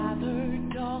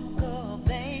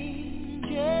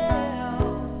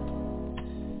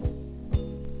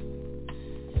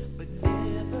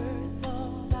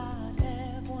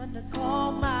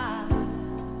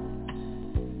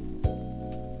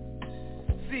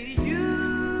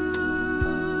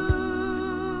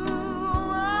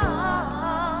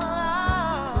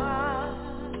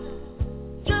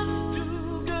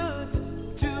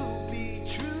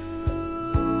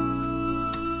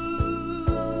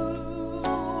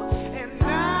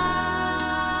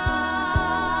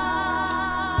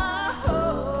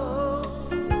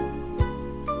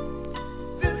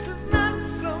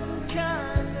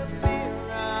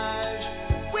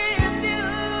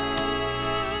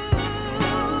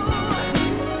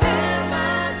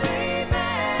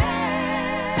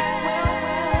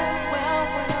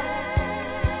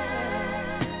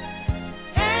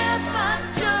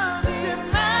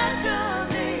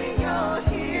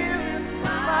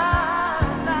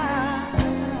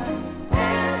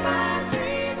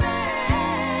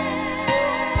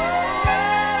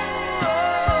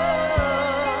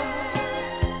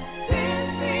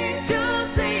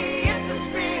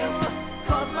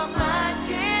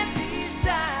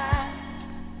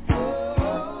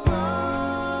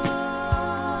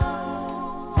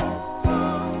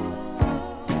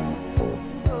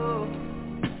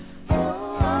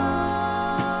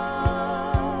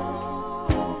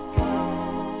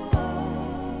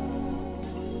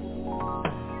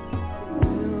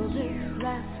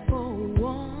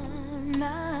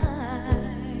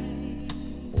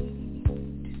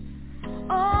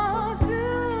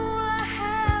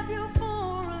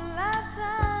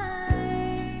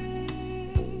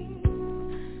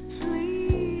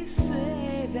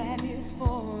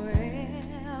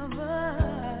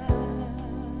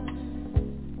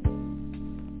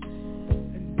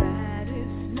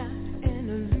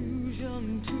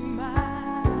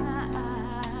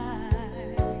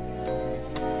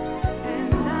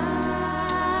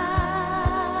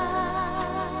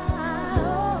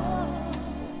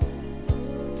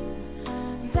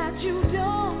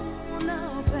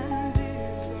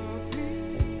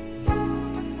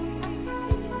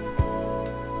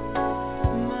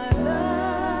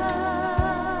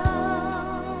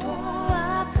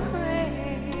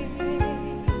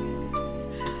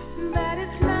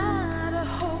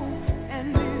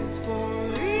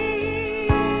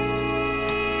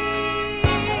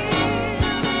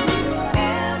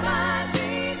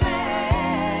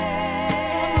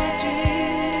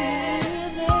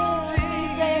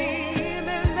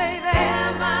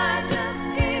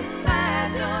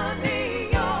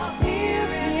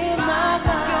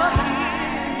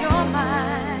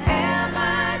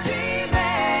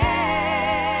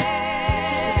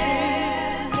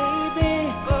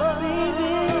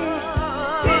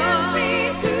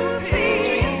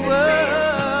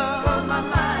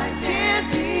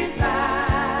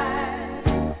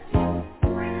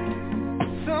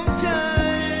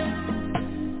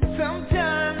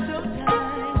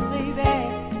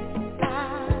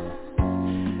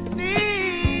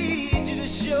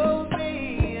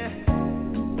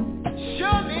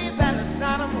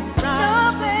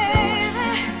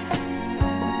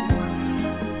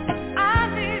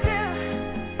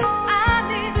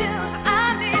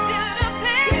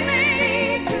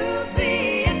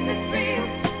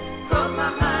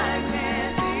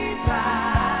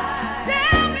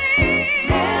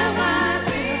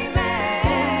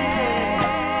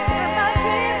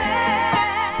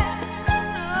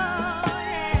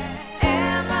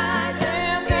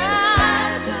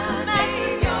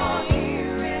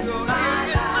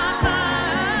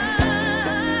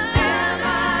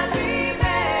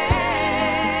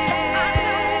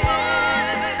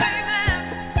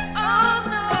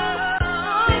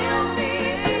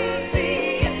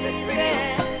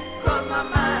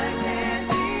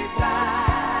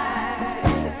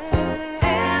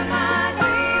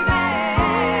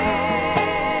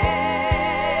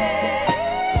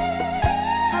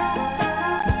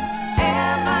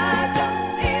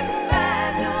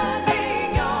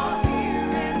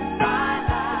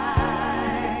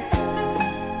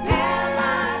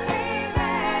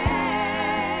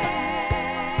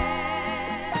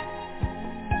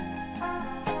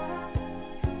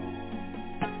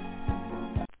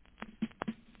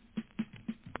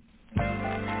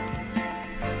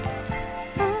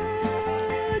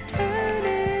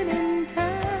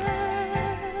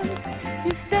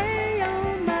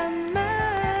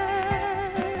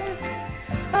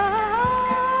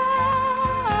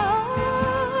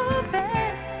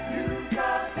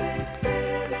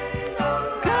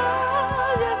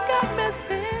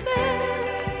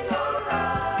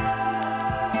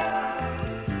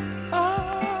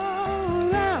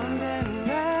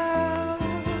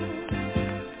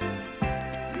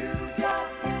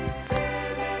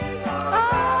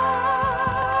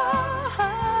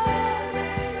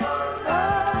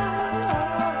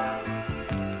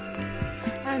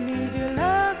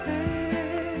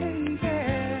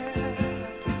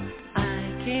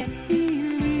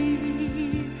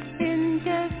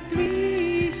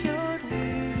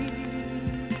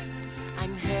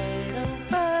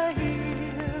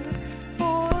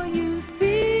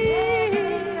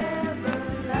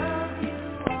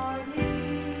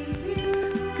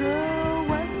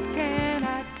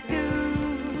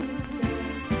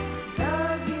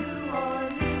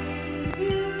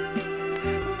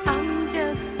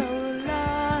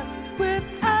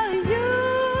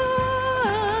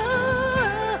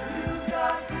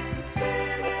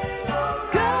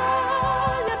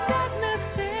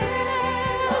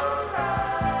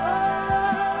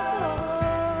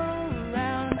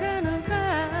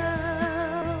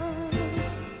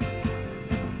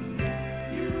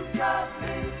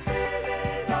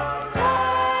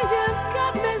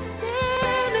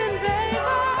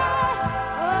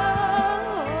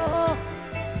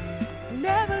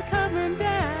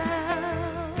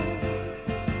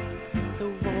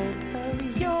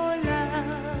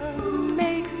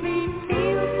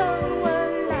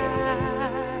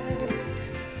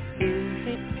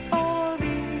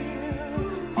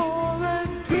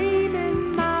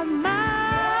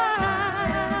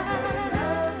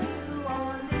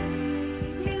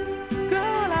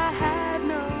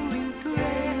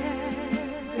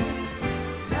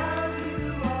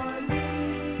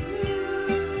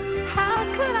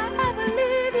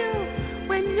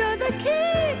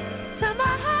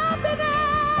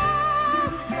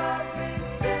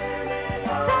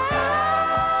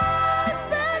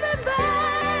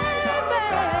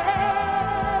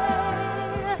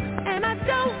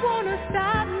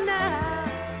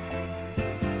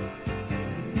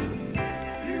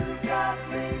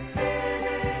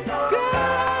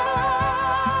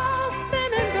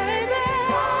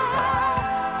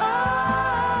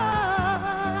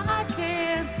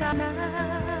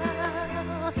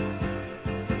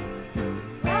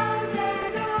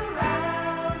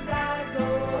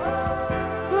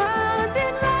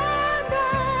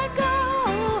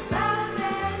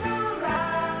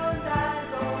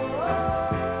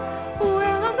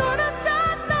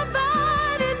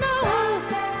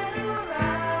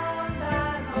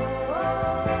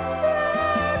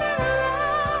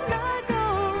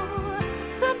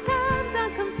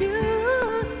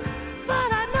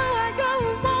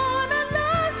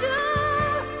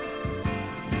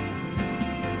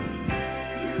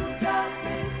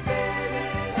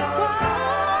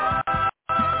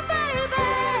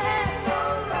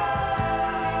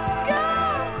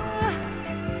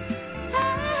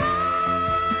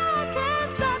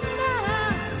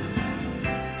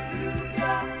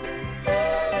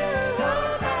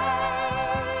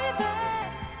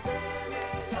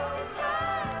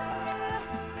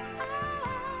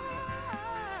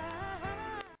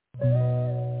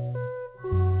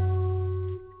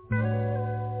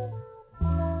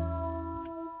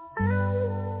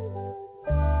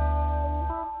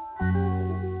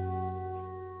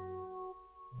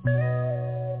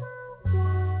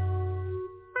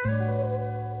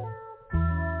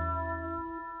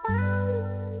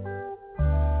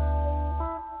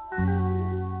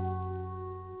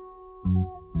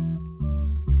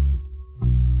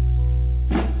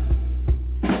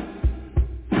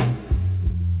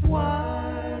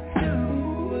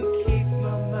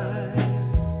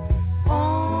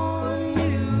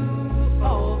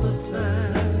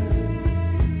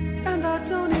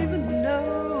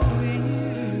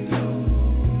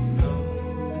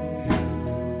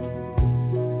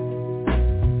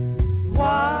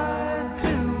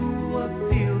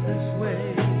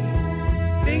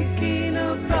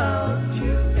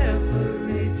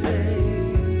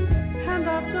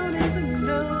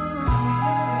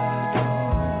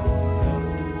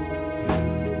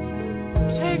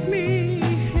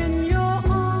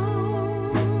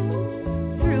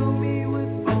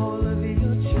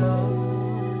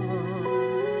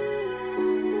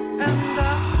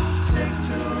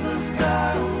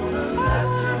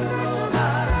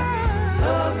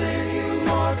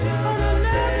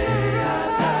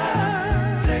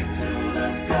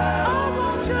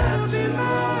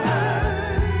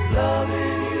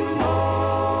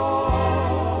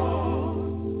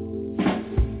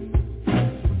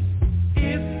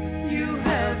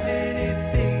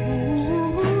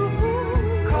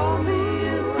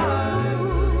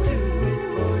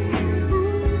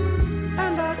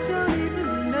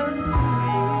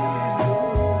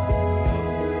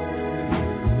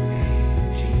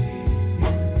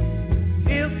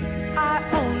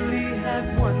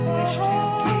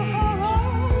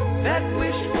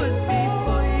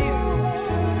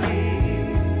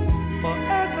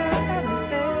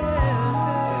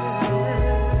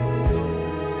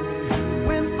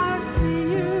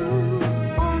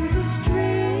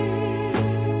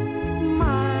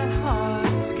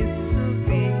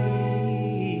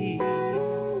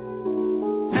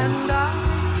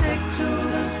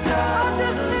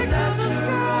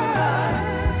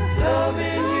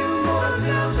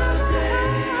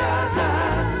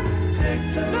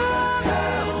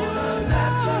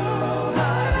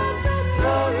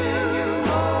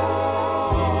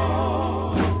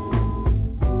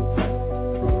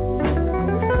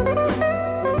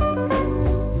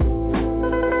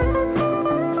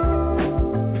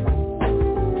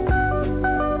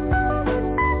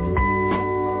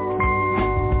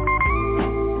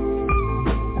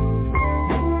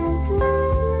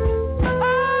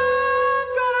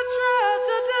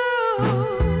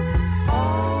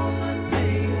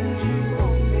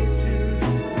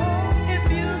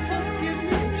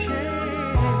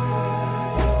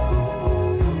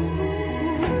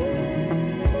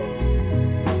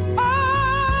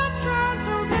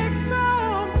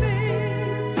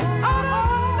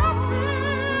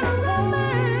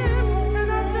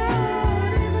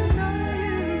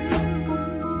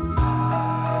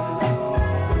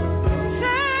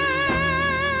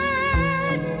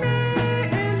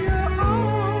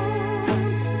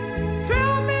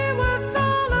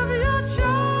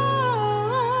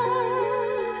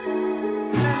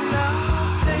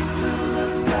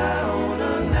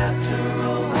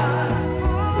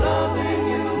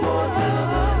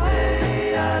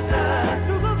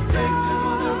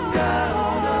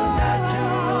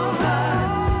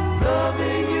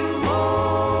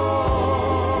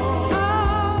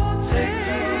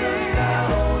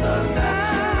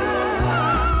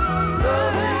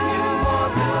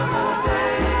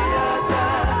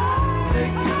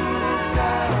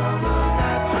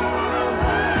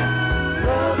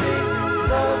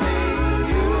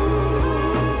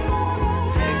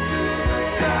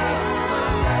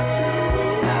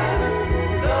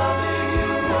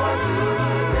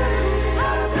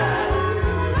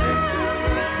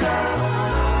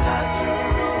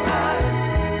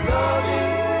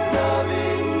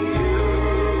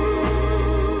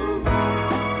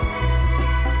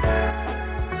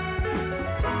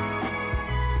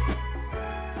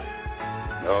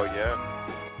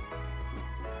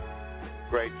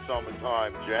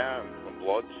Nighttime Jam from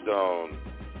Bloodstone.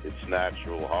 It's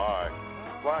Natural High.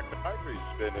 Black Ivory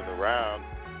spinning around.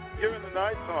 You're in the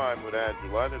Nighttime with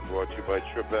Andrew Leonard, brought to you by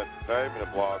Trip Entertainment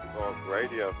and Blog Talk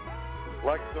Radio.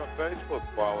 Like us on Facebook,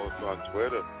 follow us on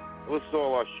Twitter. Listen to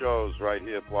all our shows right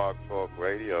here at Blog Talk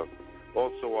Radio.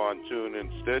 Also on TuneIn,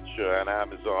 Stitcher, and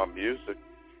Amazon Music.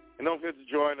 And don't forget to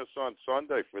join us on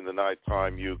Sunday for the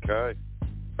Nighttime UK.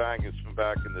 Bangers from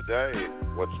back in the day.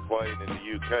 What's playing in the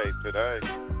UK today?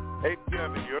 8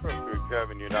 p.m. in Europe, 3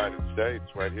 p.m. in the United States,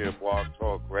 right here at Blog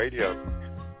Talk Radio.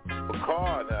 The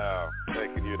car now,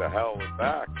 taking you to hell and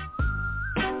back.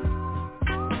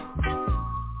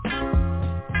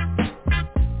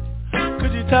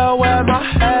 Could you tell where my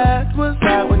head was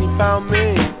at when you found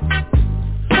me?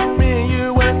 Me and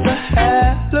you went to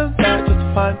hell and back just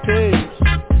to find peace.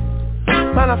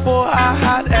 Man, I thought I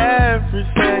had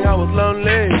everything, I was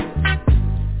lonely.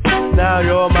 Now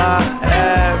you're my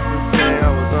everything, I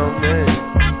was lonely.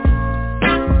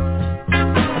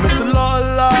 I missed a lot of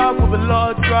love with a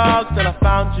lot of drugs, then I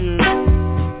found you.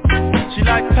 She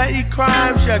liked petty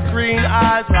crime, she had green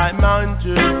eyes like Mountain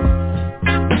Dew.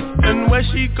 And where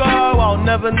she go, I'll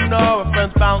never know, her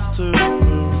friends bounce to.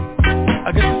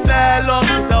 I guess it's their loss,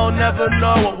 cause they'll never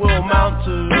know what we'll amount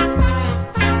to.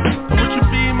 And would you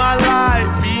be my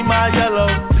light, be my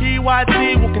yellow?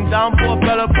 PYT walking down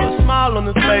Portobello, put a smile on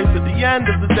his face at the end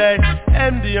of the day.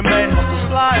 MDMA help us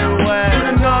fly away.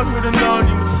 Who'da known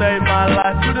you would save my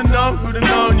life? Who'da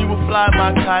known you would fly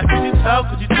my kite? Could you tell,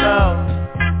 could you tell?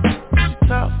 Could you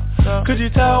tell? Could you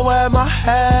tell where my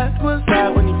head was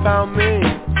at when you found me?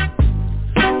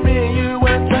 Me and you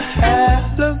went to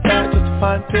hell and back just to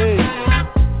find peace.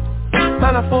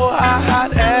 Man, I thought I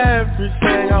had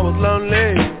everything, I was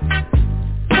lonely.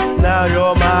 Now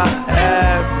you're my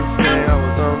everything, I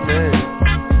was lonely.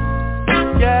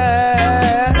 Yeah.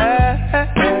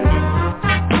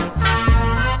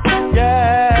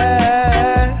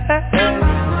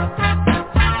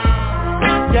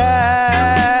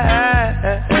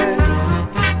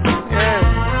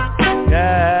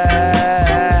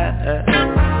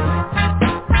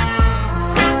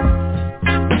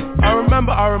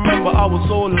 I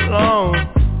was all alone.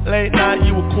 Late night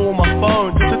you would call my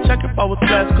phone just to check if I was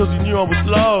blessed, cause you knew I was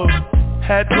low.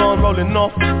 Head gone rolling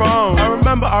off the throne. I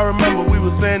remember we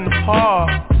was in the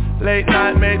park. Late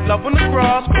night made love on the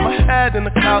grass, put my head in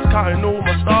the clouds counting all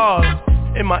my stars.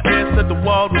 In my ear said the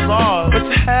world was ours.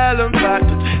 Went to hell and back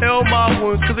to heal my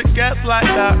wounds, cause it gets like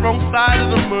that. Wrong side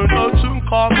of the moon, no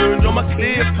Tutankhamun, you're my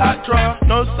Cleopatra.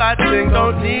 No side thing,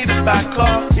 don't need a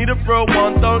backer. Need a real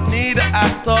one, don't need an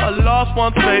actor. A last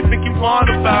one say, think you want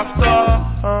a bachelor.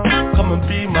 Come and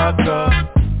be my girl.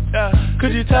 Yeah.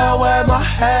 Could you tell where my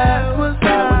head was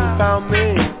at when you found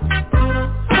me?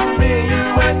 Me and you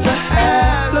went to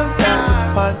hell and back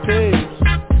to find peace.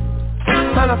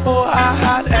 And I thought I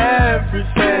had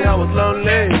everything, I was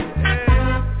lonely.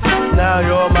 Now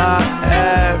you're my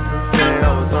everything, I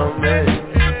was lonely.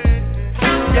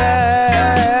 Yeah.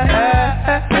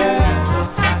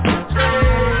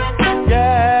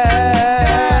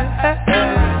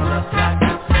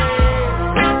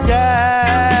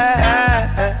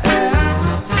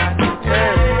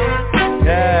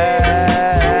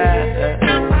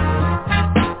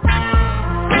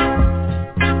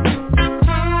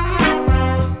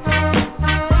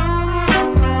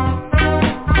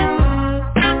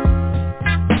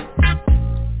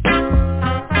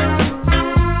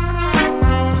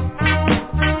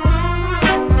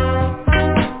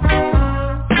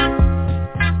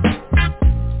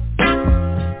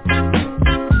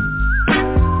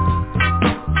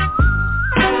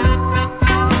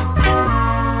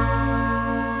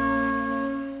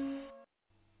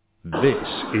 This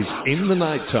is In the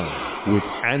Nighttime with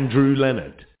Andrew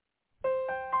Leonard.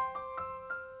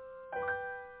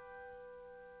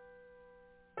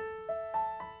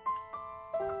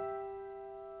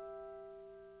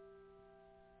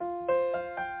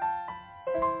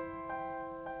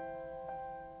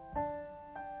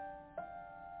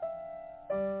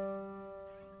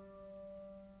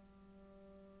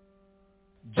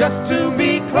 Just to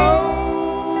be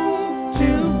close to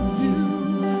you,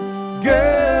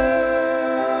 girl.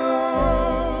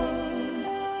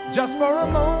 Just for a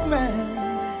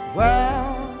moment,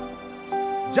 well,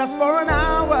 just for an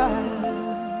hour.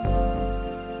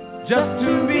 Just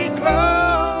to be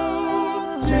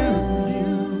close to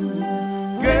you,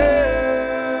 girl.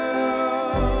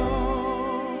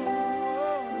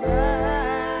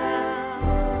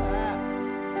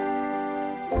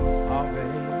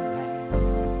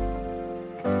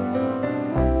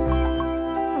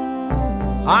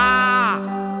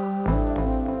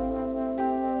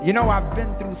 You know, I've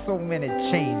been through so many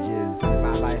changes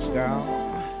nights, girl.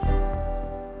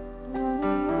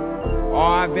 Oh,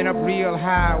 I've been up real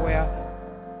high where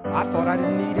I thought I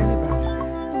didn't need anybody.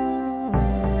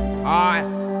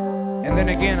 And then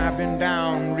again, I've been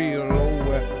down real low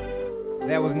where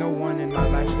there was no one in my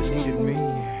life that needed me.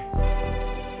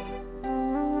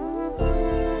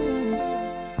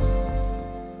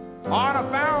 Oh, and I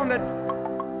found that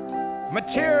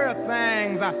material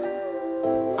things I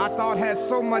thought had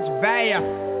so much value.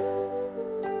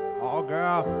 Oh,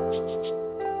 girl,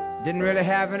 didn't really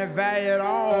have any value at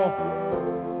all.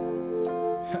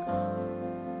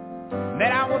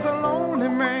 That I was a lonely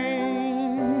man,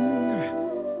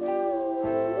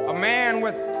 a man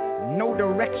with no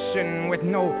direction, with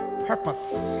no purpose,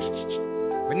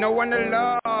 with no one to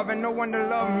love and no one to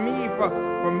love me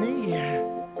for me.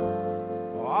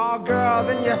 Oh, girl,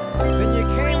 then you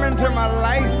came into my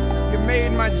life. You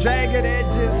made my jagged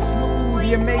edges smooth.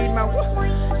 You made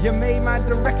my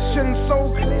direction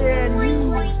so clear and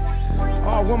you.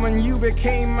 Oh, woman, you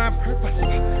became my purpose,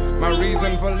 my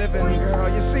reason for living, girl.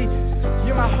 You see,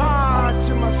 you're my heart,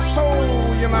 you're my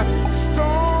soul, you're my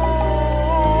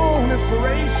strong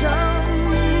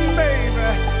inspiration, baby.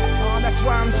 Oh, that's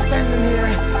why I'm standing here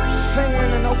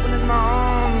singing and opening my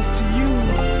arms to you.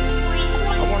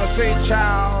 I want to say,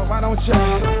 child, why don't you?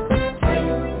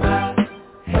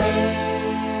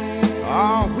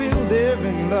 Oh, we'll live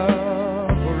in love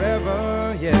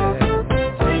forever, yeah.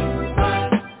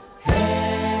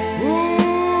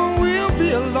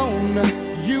 Alone,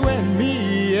 you and me,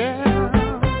 yeah.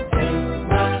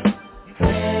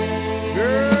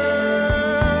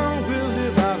 Girl, we'll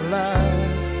live our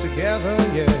lives together,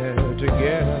 yeah,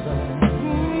 together.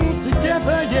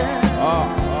 Together, yeah. Oh,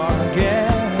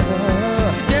 together,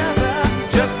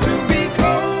 just to be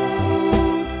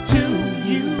close to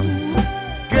you,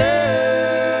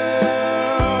 girl.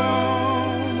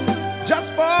 Just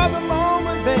for the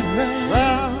moment, baby.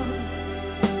 Well,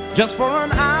 just for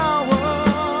an hour.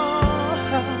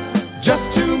 Just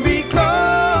to be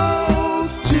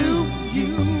close to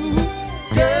you,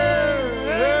 girl.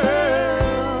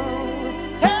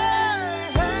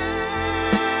 Hey,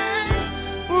 hey.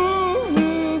 Ooh,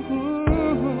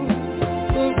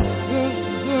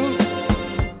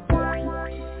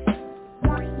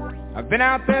 I've been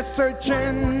out there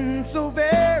searching so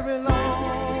very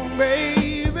long,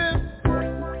 baby,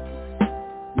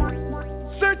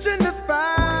 searching to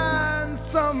find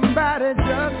somebody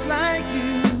just like you.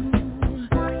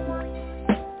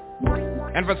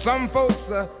 And for some folks,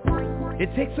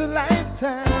 it takes a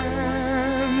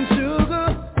lifetime, sugar,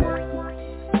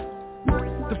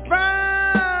 to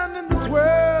find in this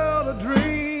world a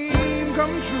dream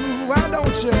come true. Why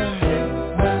don't you?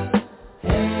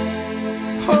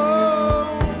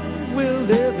 Oh, we'll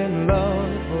live in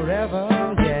love forever,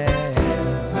 yeah.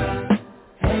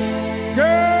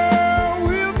 Girl,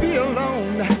 we'll be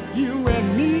alone, you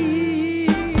and me.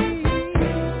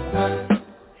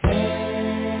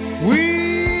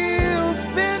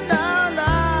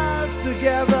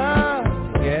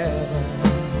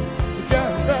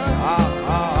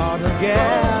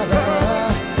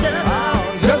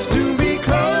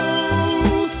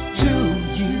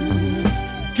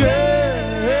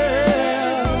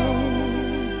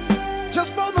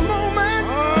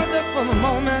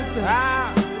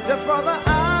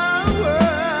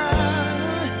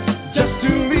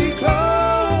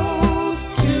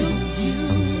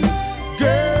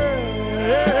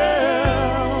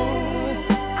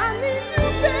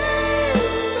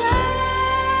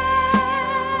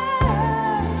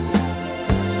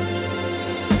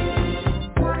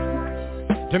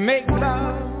 To make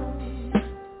love,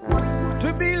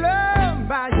 to be loved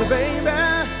by you, baby,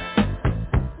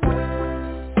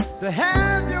 to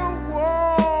have your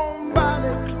warm body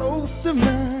close to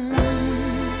mine,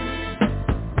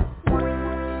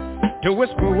 to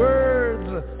whisper words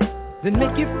that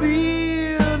make you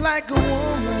feel like a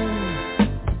woman.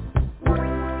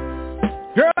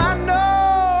 Girl, I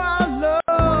know our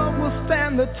love will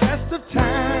stand the test of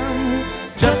time.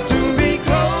 Just to be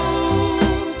close.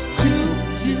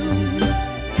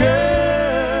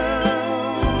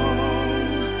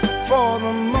 For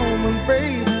the moment,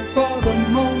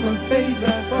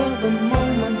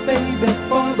 baby,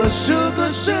 for the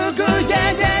sugar,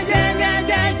 yeah, yeah, yeah, yeah,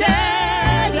 yeah,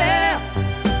 yeah,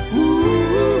 yeah.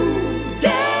 Ooh,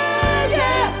 yeah,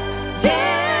 yeah,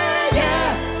 yeah,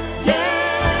 yeah, yeah,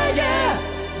 yeah,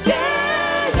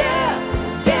 yeah, yeah,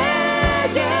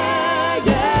 yeah, yeah,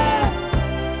 yeah.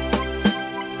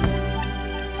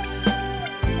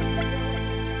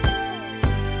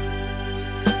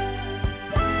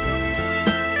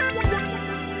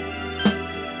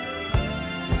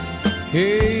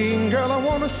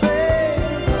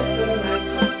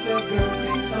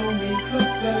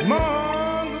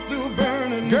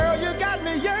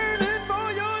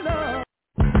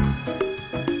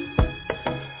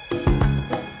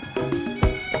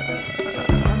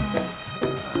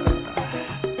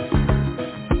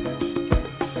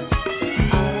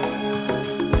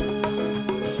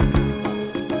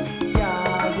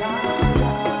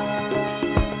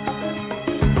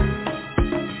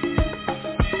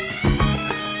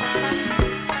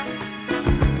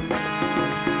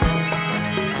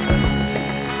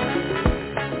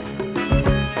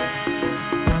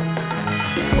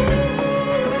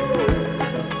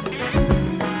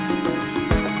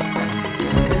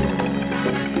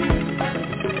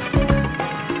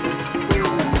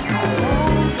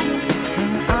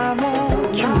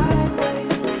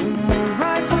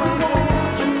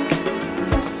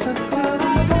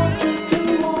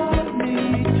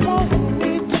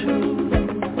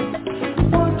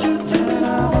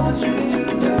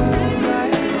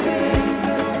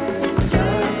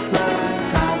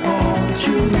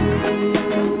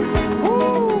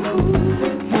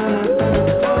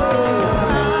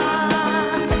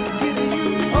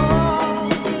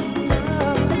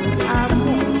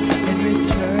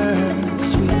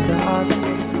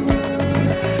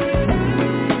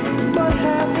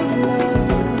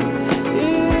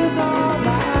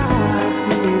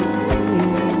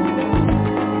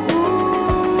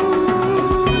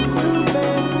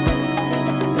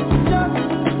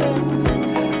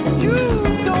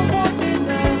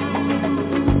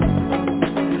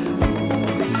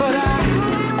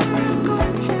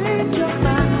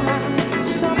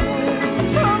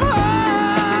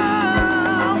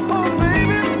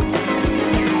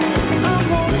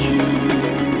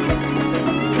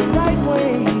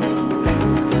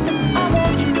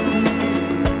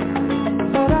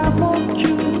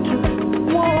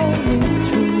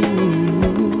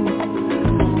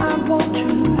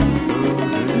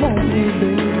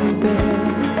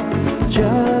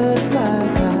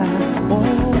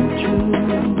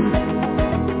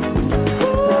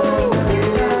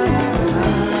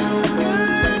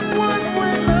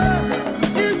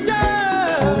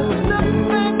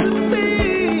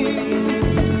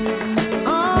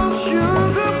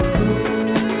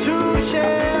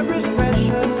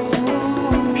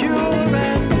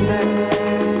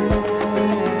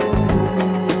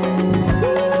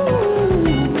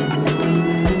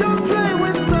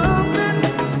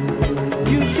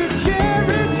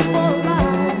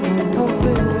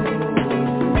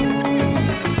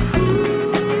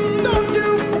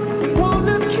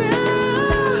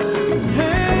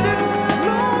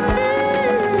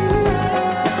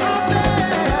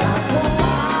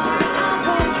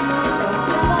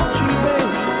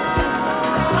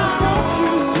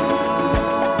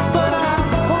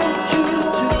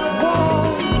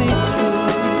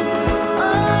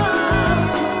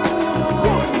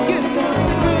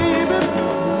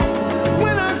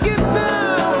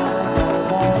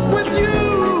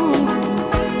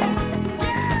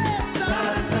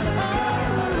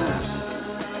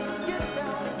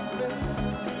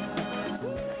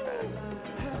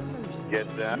 Get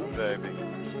down, baby.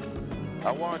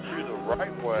 I want you the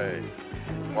right way.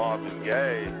 Marvin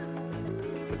Gaye.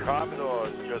 The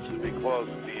Commodores, just to be close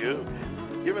to you.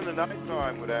 Given the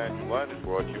Nighttime with Andrew Leonard,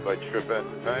 brought to you by Trip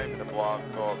Entertainment and Blog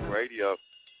Talk Radio.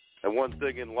 And one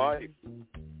thing in life,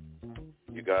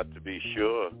 you got to be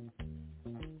sure.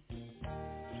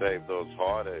 Save those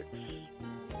heartaches.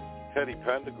 Teddy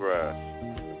Pendergrass.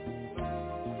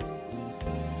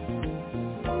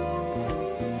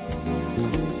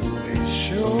 Be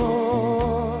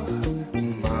sure,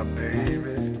 my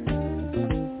baby,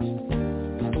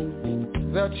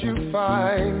 that you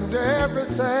find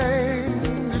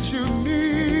everything that you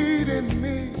need in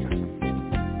me.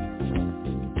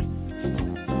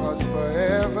 'Cause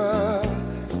forever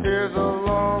is a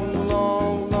long,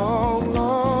 long, long,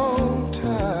 long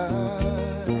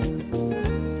time.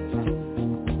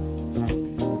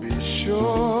 Be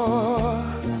sure,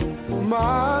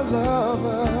 my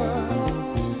lover,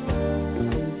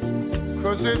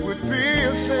 'cause it would be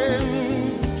a sin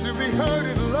to be hurt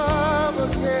in love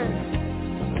again.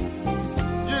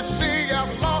 You see,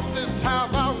 I've lost this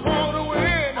time. I want to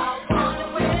win. I want to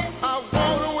win. I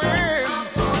want to win.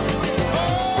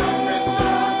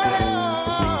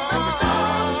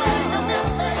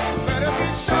 Better be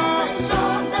sure.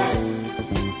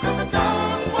 Cause I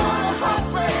don't want a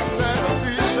heartbreak. Better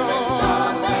be sure.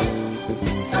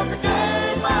 Cause the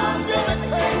game I'm gonna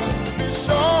take. Be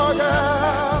sure,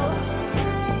 girl.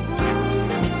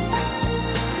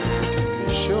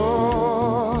 Be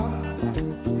sure,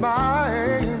 my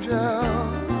angel.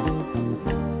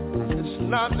 It's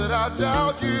not that I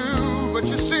doubt you, but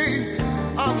you see,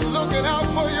 I'm looking out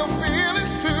for your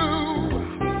feelings too.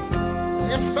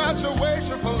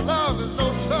 Infatuation for love is no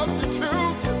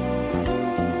substitute.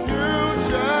 You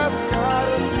just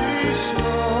gotta be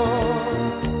sure,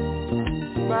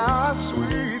 my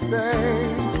sweet thing.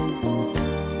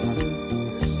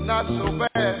 It's not so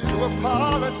bad to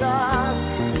apologize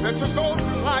than to go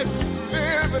through life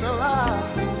living a lie.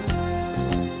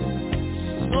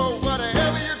 So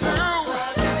whatever you do,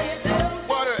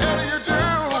 whatever you do,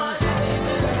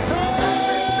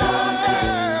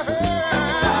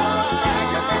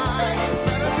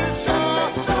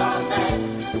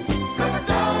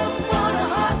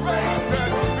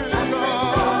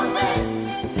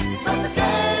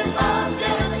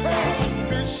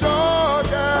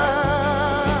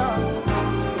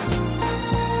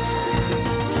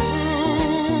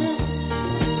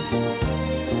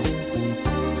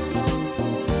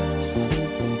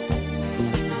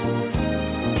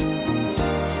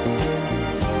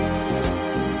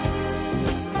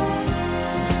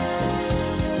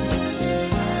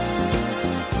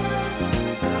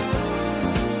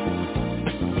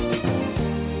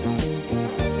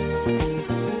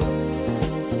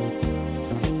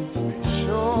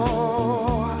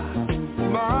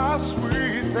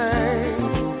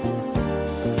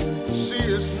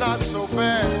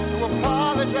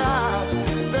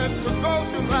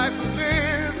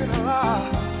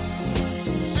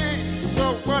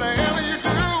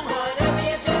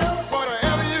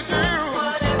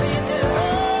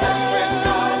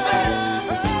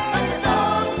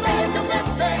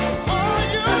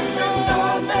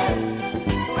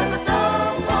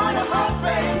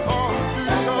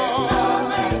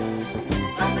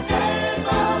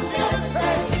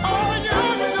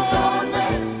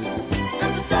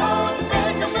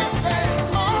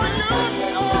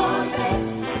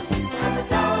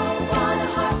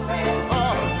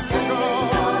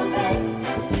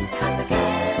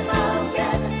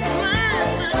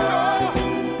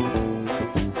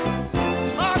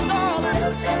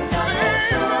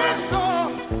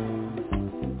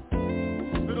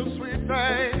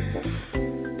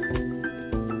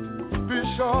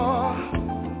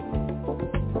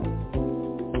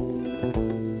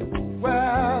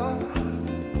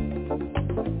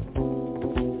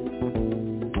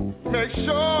 make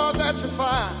sure that you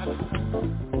find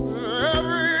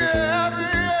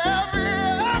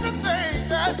everything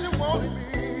that you want in me.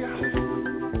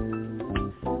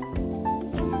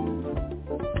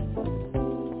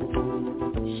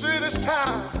 See, this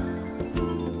time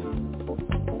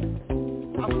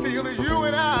I feel that you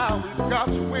and I, we've got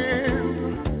to win.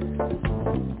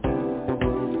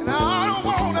 And I don't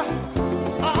wanna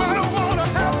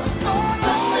have to start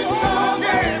all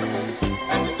again.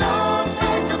 And you don't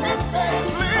make a mistake.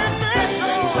 Please be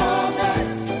sure.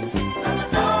 And I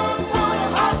don't wanna,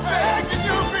 I'm begging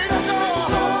you, be sure.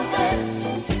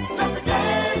 That the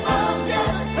game I'm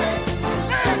gonna take.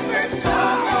 Please be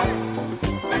sure.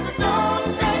 And you don't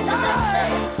make a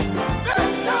mistake. Be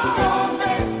sure.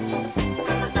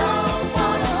 And I don't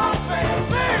wanna, I'm begging.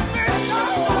 Please be sure.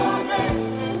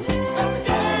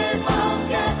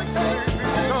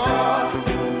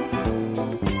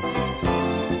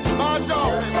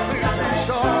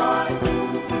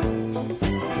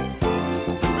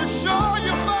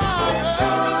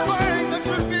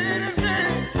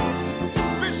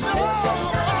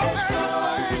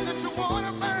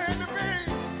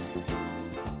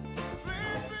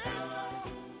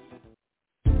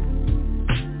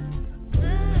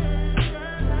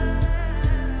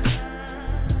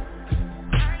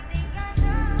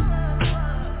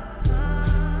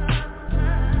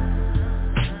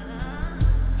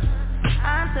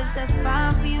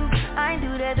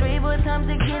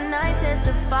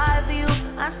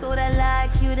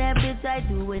 what I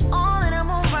do is all that I'm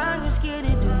around, you're scared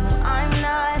to do. I'm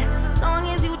not, as long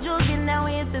as you joking, now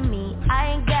it's for me.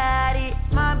 I ain't got it,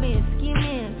 mobbing,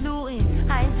 scheming, looting,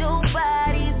 hide your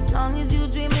body. As long as you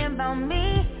dreaming about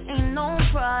me, ain't no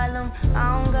problem.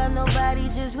 I don't got nobody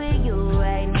just with you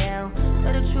right now.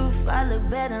 But the truth, I look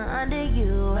better under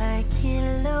you. I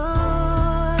can't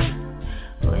lose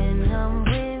when I'm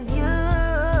with you.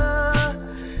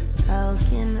 How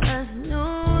can us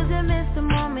lose and miss the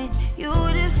moment? You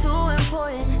just too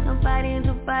important. Nobody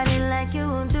do body like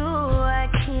you do. I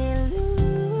can't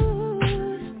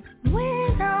lose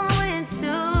when I'm with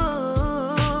you.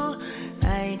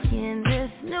 I can't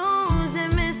just lose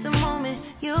and miss the moment.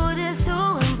 You just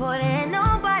too important.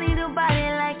 Nobody do body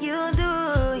like you do.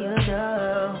 You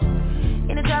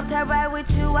do. In a drop top ride with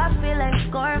you, I feel like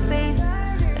Scarface.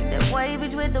 Like that white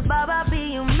bitch with the bob, I'll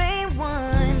be your main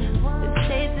one.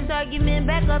 Chase this argument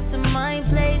back up to my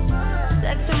place.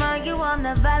 Sex remind you I'm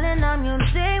not violent, I'm your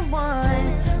day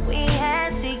one. We had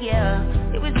to, yeah,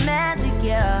 it was magic,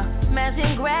 yeah. Smash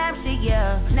and grab shit,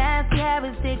 yeah. Nasty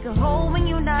habits take a hold when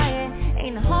you're not here.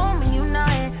 Ain't a home when you're not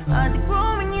here. Hard to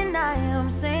grow when you're not here.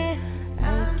 I'm saying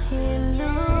I can't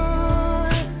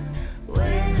lose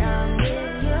when I'm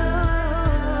with you.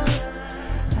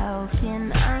 How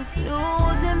can I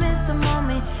lose and miss the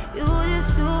moment? You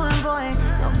just too important.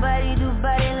 Nobody do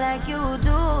body like you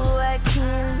do. I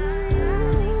can't lose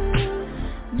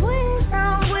when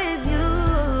I'm with you.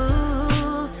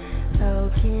 How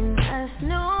can I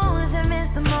snooze and miss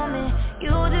the moment?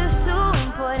 You just too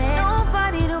important.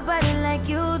 Nobody do body like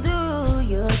you do.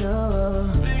 You do.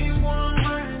 Main one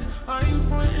lying, are you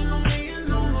pointing on me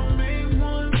and on the main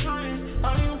one trying?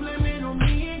 Are you blaming on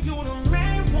me and you the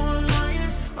main one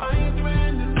lying? Are you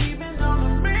threatening leaving on the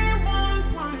main one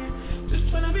trying? Just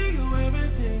trying to be your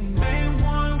everything. Main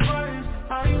one crying,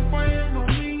 are you pointing on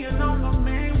me and on the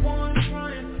main one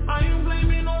trying? Are you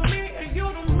blaming on me and you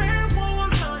the main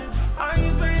one lying? Are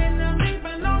you threatening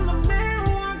leaving on the main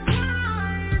one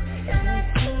trying? I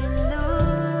can't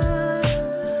lose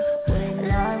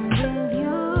when I'm with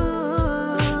you.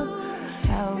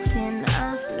 How can I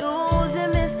lose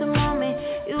and miss the moment?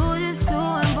 You just too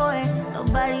important.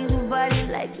 Nobody do body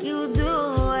like you do.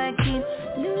 I can't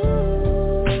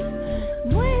lose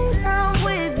when I'm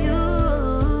with you.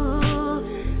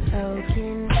 How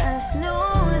can I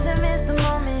snooze and miss the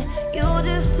moment? You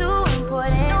just too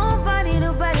important. Nobody do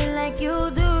body like you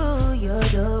do. You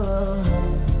do.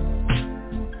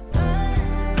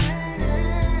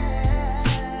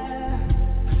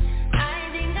 I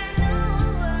think I know.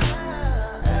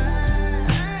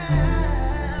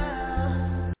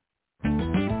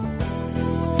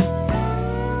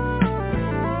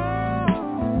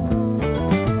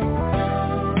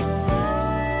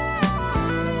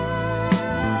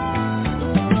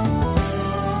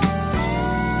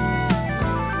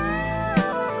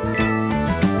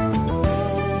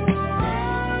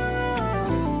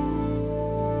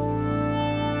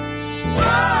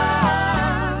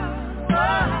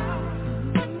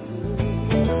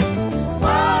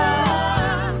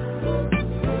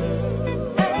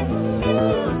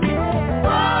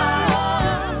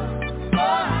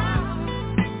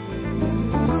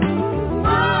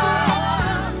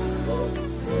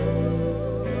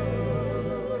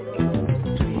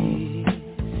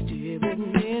 Stay with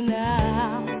me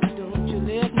now, don't you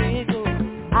let me go.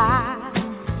 I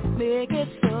make it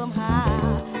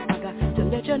somehow. I got to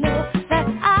let you know that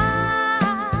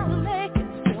I'll make it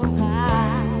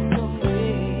somehow, some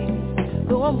way.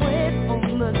 Though I'm waiting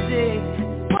on the day,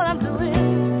 what I'm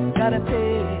doing, gotta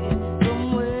pay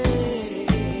some way,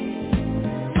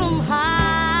 somehow.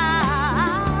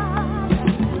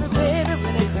 Baby,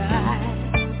 when I cry,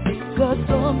 got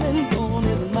something on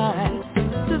his mind.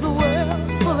 To the world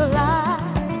full of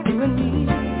lies, you and me,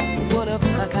 what a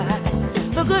black eye.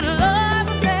 The good love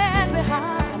stand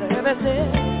behind everything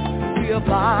we are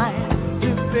blind to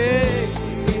pay.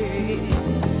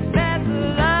 That's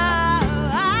love,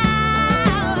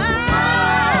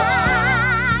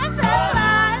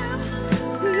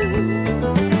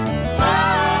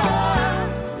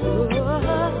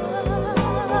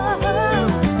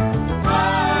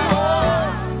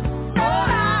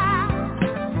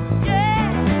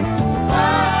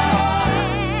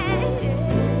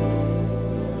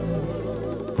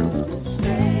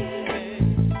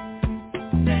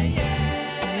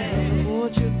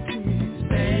 Won't you please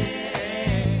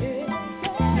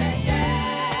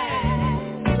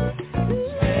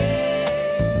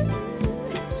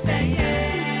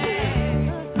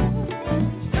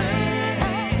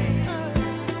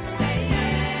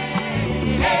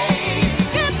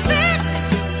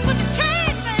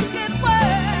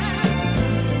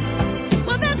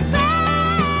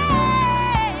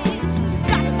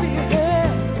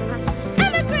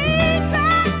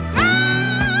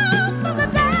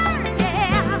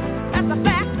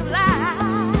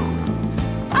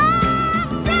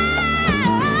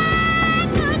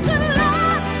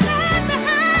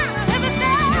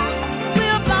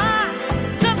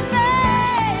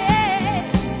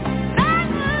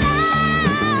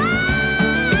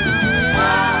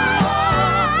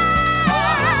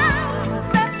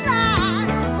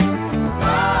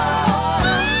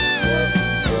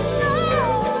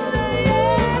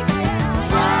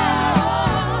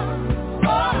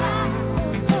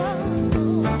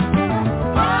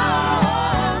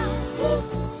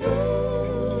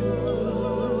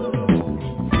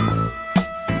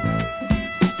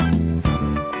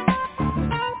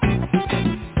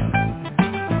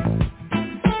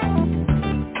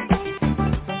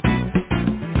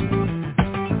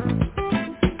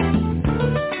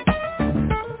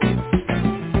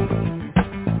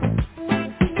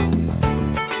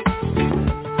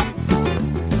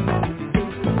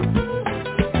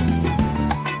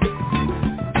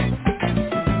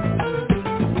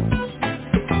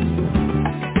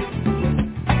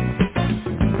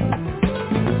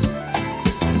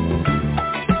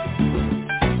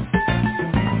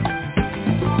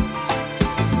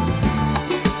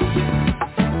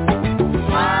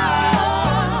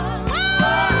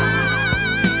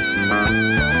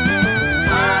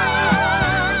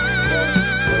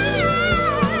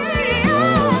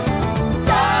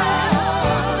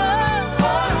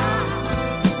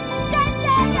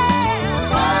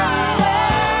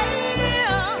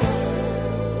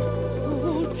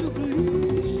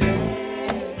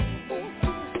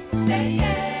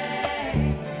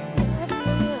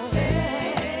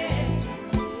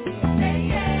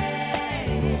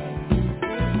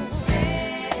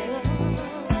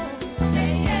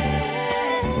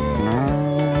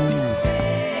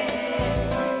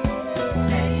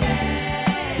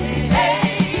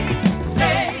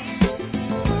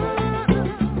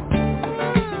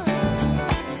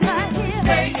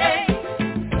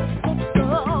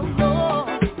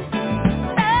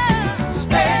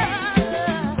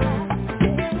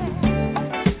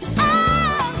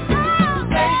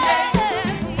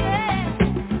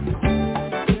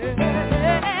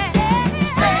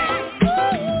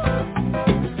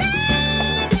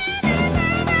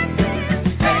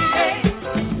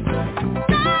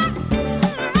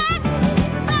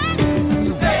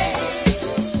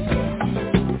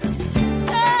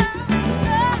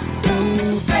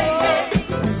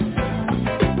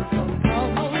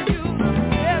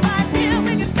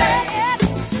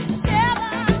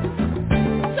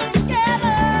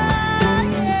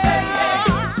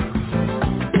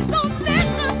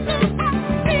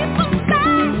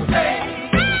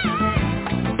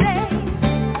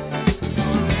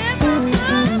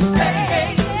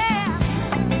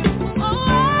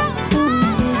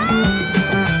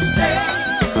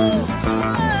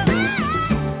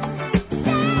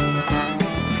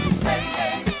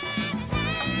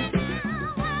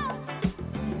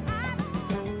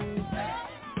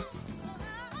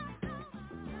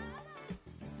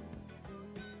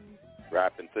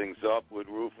Wrapping things up with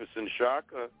Rufus and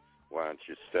Shaka. Why don't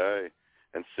you stay?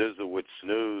 And Scissor with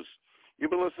Snooze. You've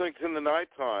been listening to The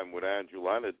Nighttime with Andrew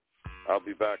Leonard. I'll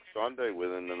be back Sunday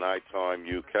within The Nighttime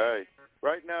UK.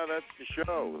 Right now, that's the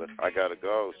show. I got to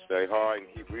go. Stay high and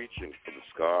keep reaching for the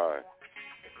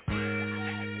sky.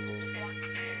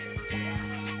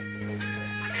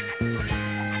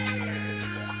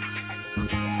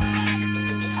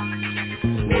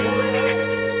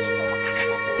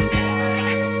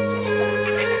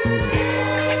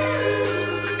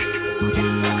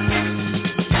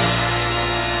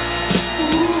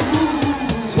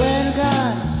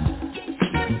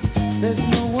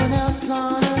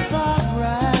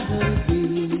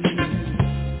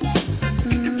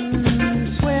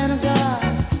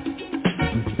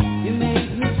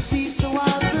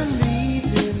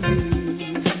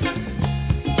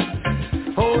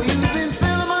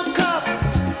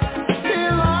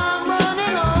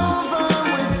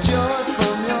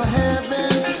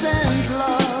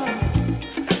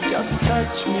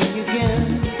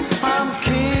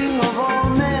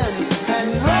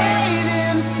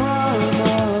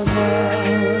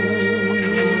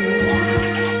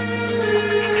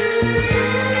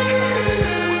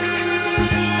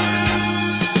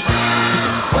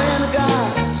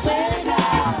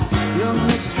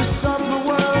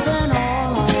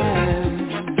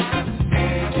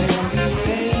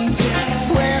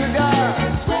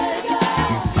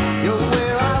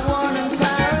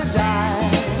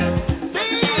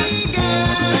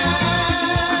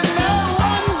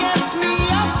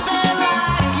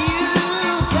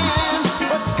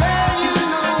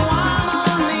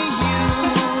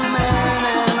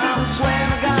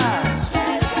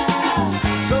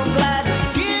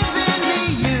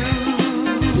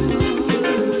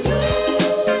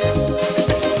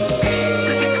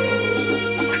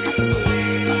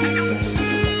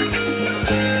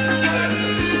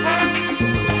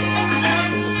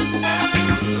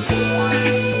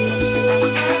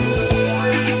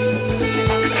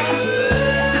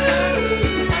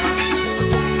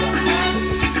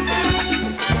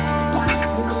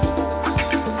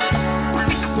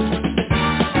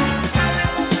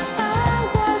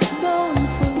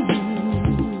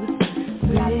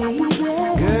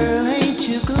 Girl, ain't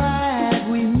you glad?